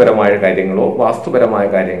ജ്യോതിഷപരമായ കാര്യങ്ങളോ വാസ്തുപരമായ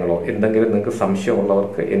കാര്യങ്ങളോ എന്തെങ്കിലും നിങ്ങൾക്ക്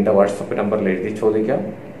സംശയമുള്ളവർക്ക് എൻ്റെ വാട്സപ്പ് നമ്പറിൽ എഴുതി ചോദിക്കാം.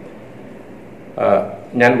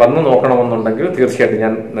 ഞാൻ വന്ന് നോക്കണമെന്നുണ്ടെങ്കിൽ തീർച്ചയായിട്ടും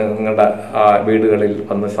ഞാൻ നിങ്ങളുടെ വീടുകളിൽ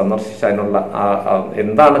വന്ന് സന്ദർശിച്ച് അതിനുള്ള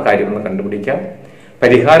എന്താണ് കാര്യമെന്ന് കണ്ടുപിടിക്കാം.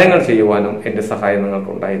 പരിഹാരങ്ങൾ ചെയ്യുവാനും എൻ്റെ സഹായം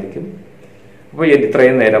നിങ്ങൾക്കുണ്ടായിരിക്കും. അപ്പോൾ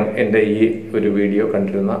ഇത്രയും നേരം എൻ്റെ ഈ ഒരു വീഡിയോ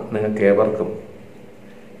കണ്ടിരുന്ന നിങ്ങൾക്ക് ഏവർക്കും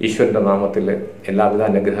ഈശ്വരന്റെ നാമത്തിൽ എല്ലാവിധ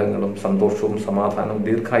അനുഗ്രഹങ്ങളും സന്തോഷവും സമാധാനവും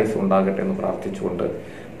ദീർഘായുസ്സും ഉണ്ടാകട്ടെ എന്ന് പ്രാർത്ഥിച്ചുകൊണ്ട്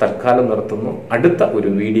തൽക്കാലം നിർത്തുന്നു. അടുത്ത ഒരു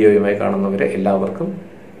വീഡിയോയുമായി കാണുന്നവരെ എല്ലാവർക്കും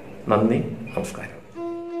നന്ദി, നമസ്കാരം.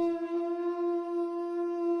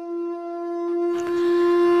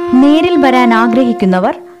 നേരിൽ വരാൻ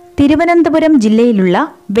ആഗ്രഹിക്കുന്നവർ തിരുവനന്തപുരം ജില്ലയിലുള്ള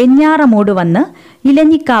വെഞ്ഞാറമൂട് വന്ന്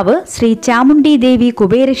ഇലഞ്ഞിക്കാവ് ശ്രീ ചാമുണ്ഡി ദേവി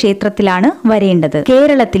കുബേരക്ഷേത്രത്തിലാണ് വരേണ്ടത്.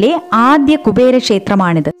 കേരളത്തിലെ ആദ്യ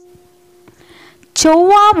കുബേരക്ഷേത്രമാണിത്.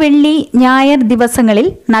 ചൊവ്വ, വെള്ളി, ഞായർ ദിവസങ്ങളിൽ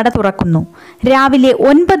നട തുറക്കുന്നു. രാവിലെ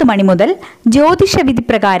 9 മണി മുതൽ ജ്യോതിഷവിധി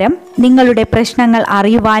പ്രകാരം നിങ്ങളുടെ പ്രശ്നങ്ങൾ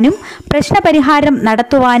അറിയുവാനും പ്രശ്നപരിഹാരം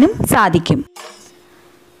നടത്തുവാനും സാധിക്കും.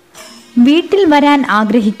 വീട്ടിൽ വരാൻ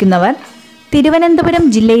ആഗ്രഹിക്കുന്നവർ തിരുവനന്തപുരം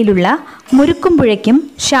ജില്ലയിലുള്ള മുരുക്കുംപുഴയ്ക്കും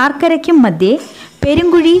ശാർക്കരയ്ക്കും മധ്യേ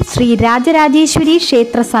പെരുങ്കുഴി ശ്രീ രാജരാജേശ്വരി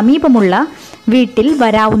ക്ഷേത്ര സമീപമുള്ള വീട്ടിൽ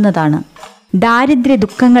വരാവുന്നതാണ്. ദാരിദ്ര്യ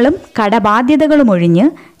ദുഃഖങ്ങളും കടബാധ്യതകളും ഒഴിഞ്ഞ്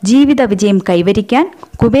ജീവിത വിജയം കൈവരിക്കാൻ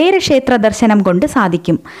കുബേരക്ഷേത്ര ദർശനം കൊണ്ട്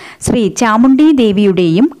സാധിക്കും. ശ്രീ ചാമുണ്ഡി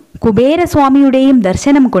ദേവിയുടെയും കുബേരസ്വാമിയുടെയും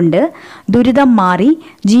ദർശനം കൊണ്ട് ദുരിതം മാറി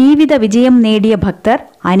ജീവിത വിജയം നേടിയ ഭക്തർ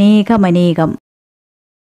അനേകമനേകം.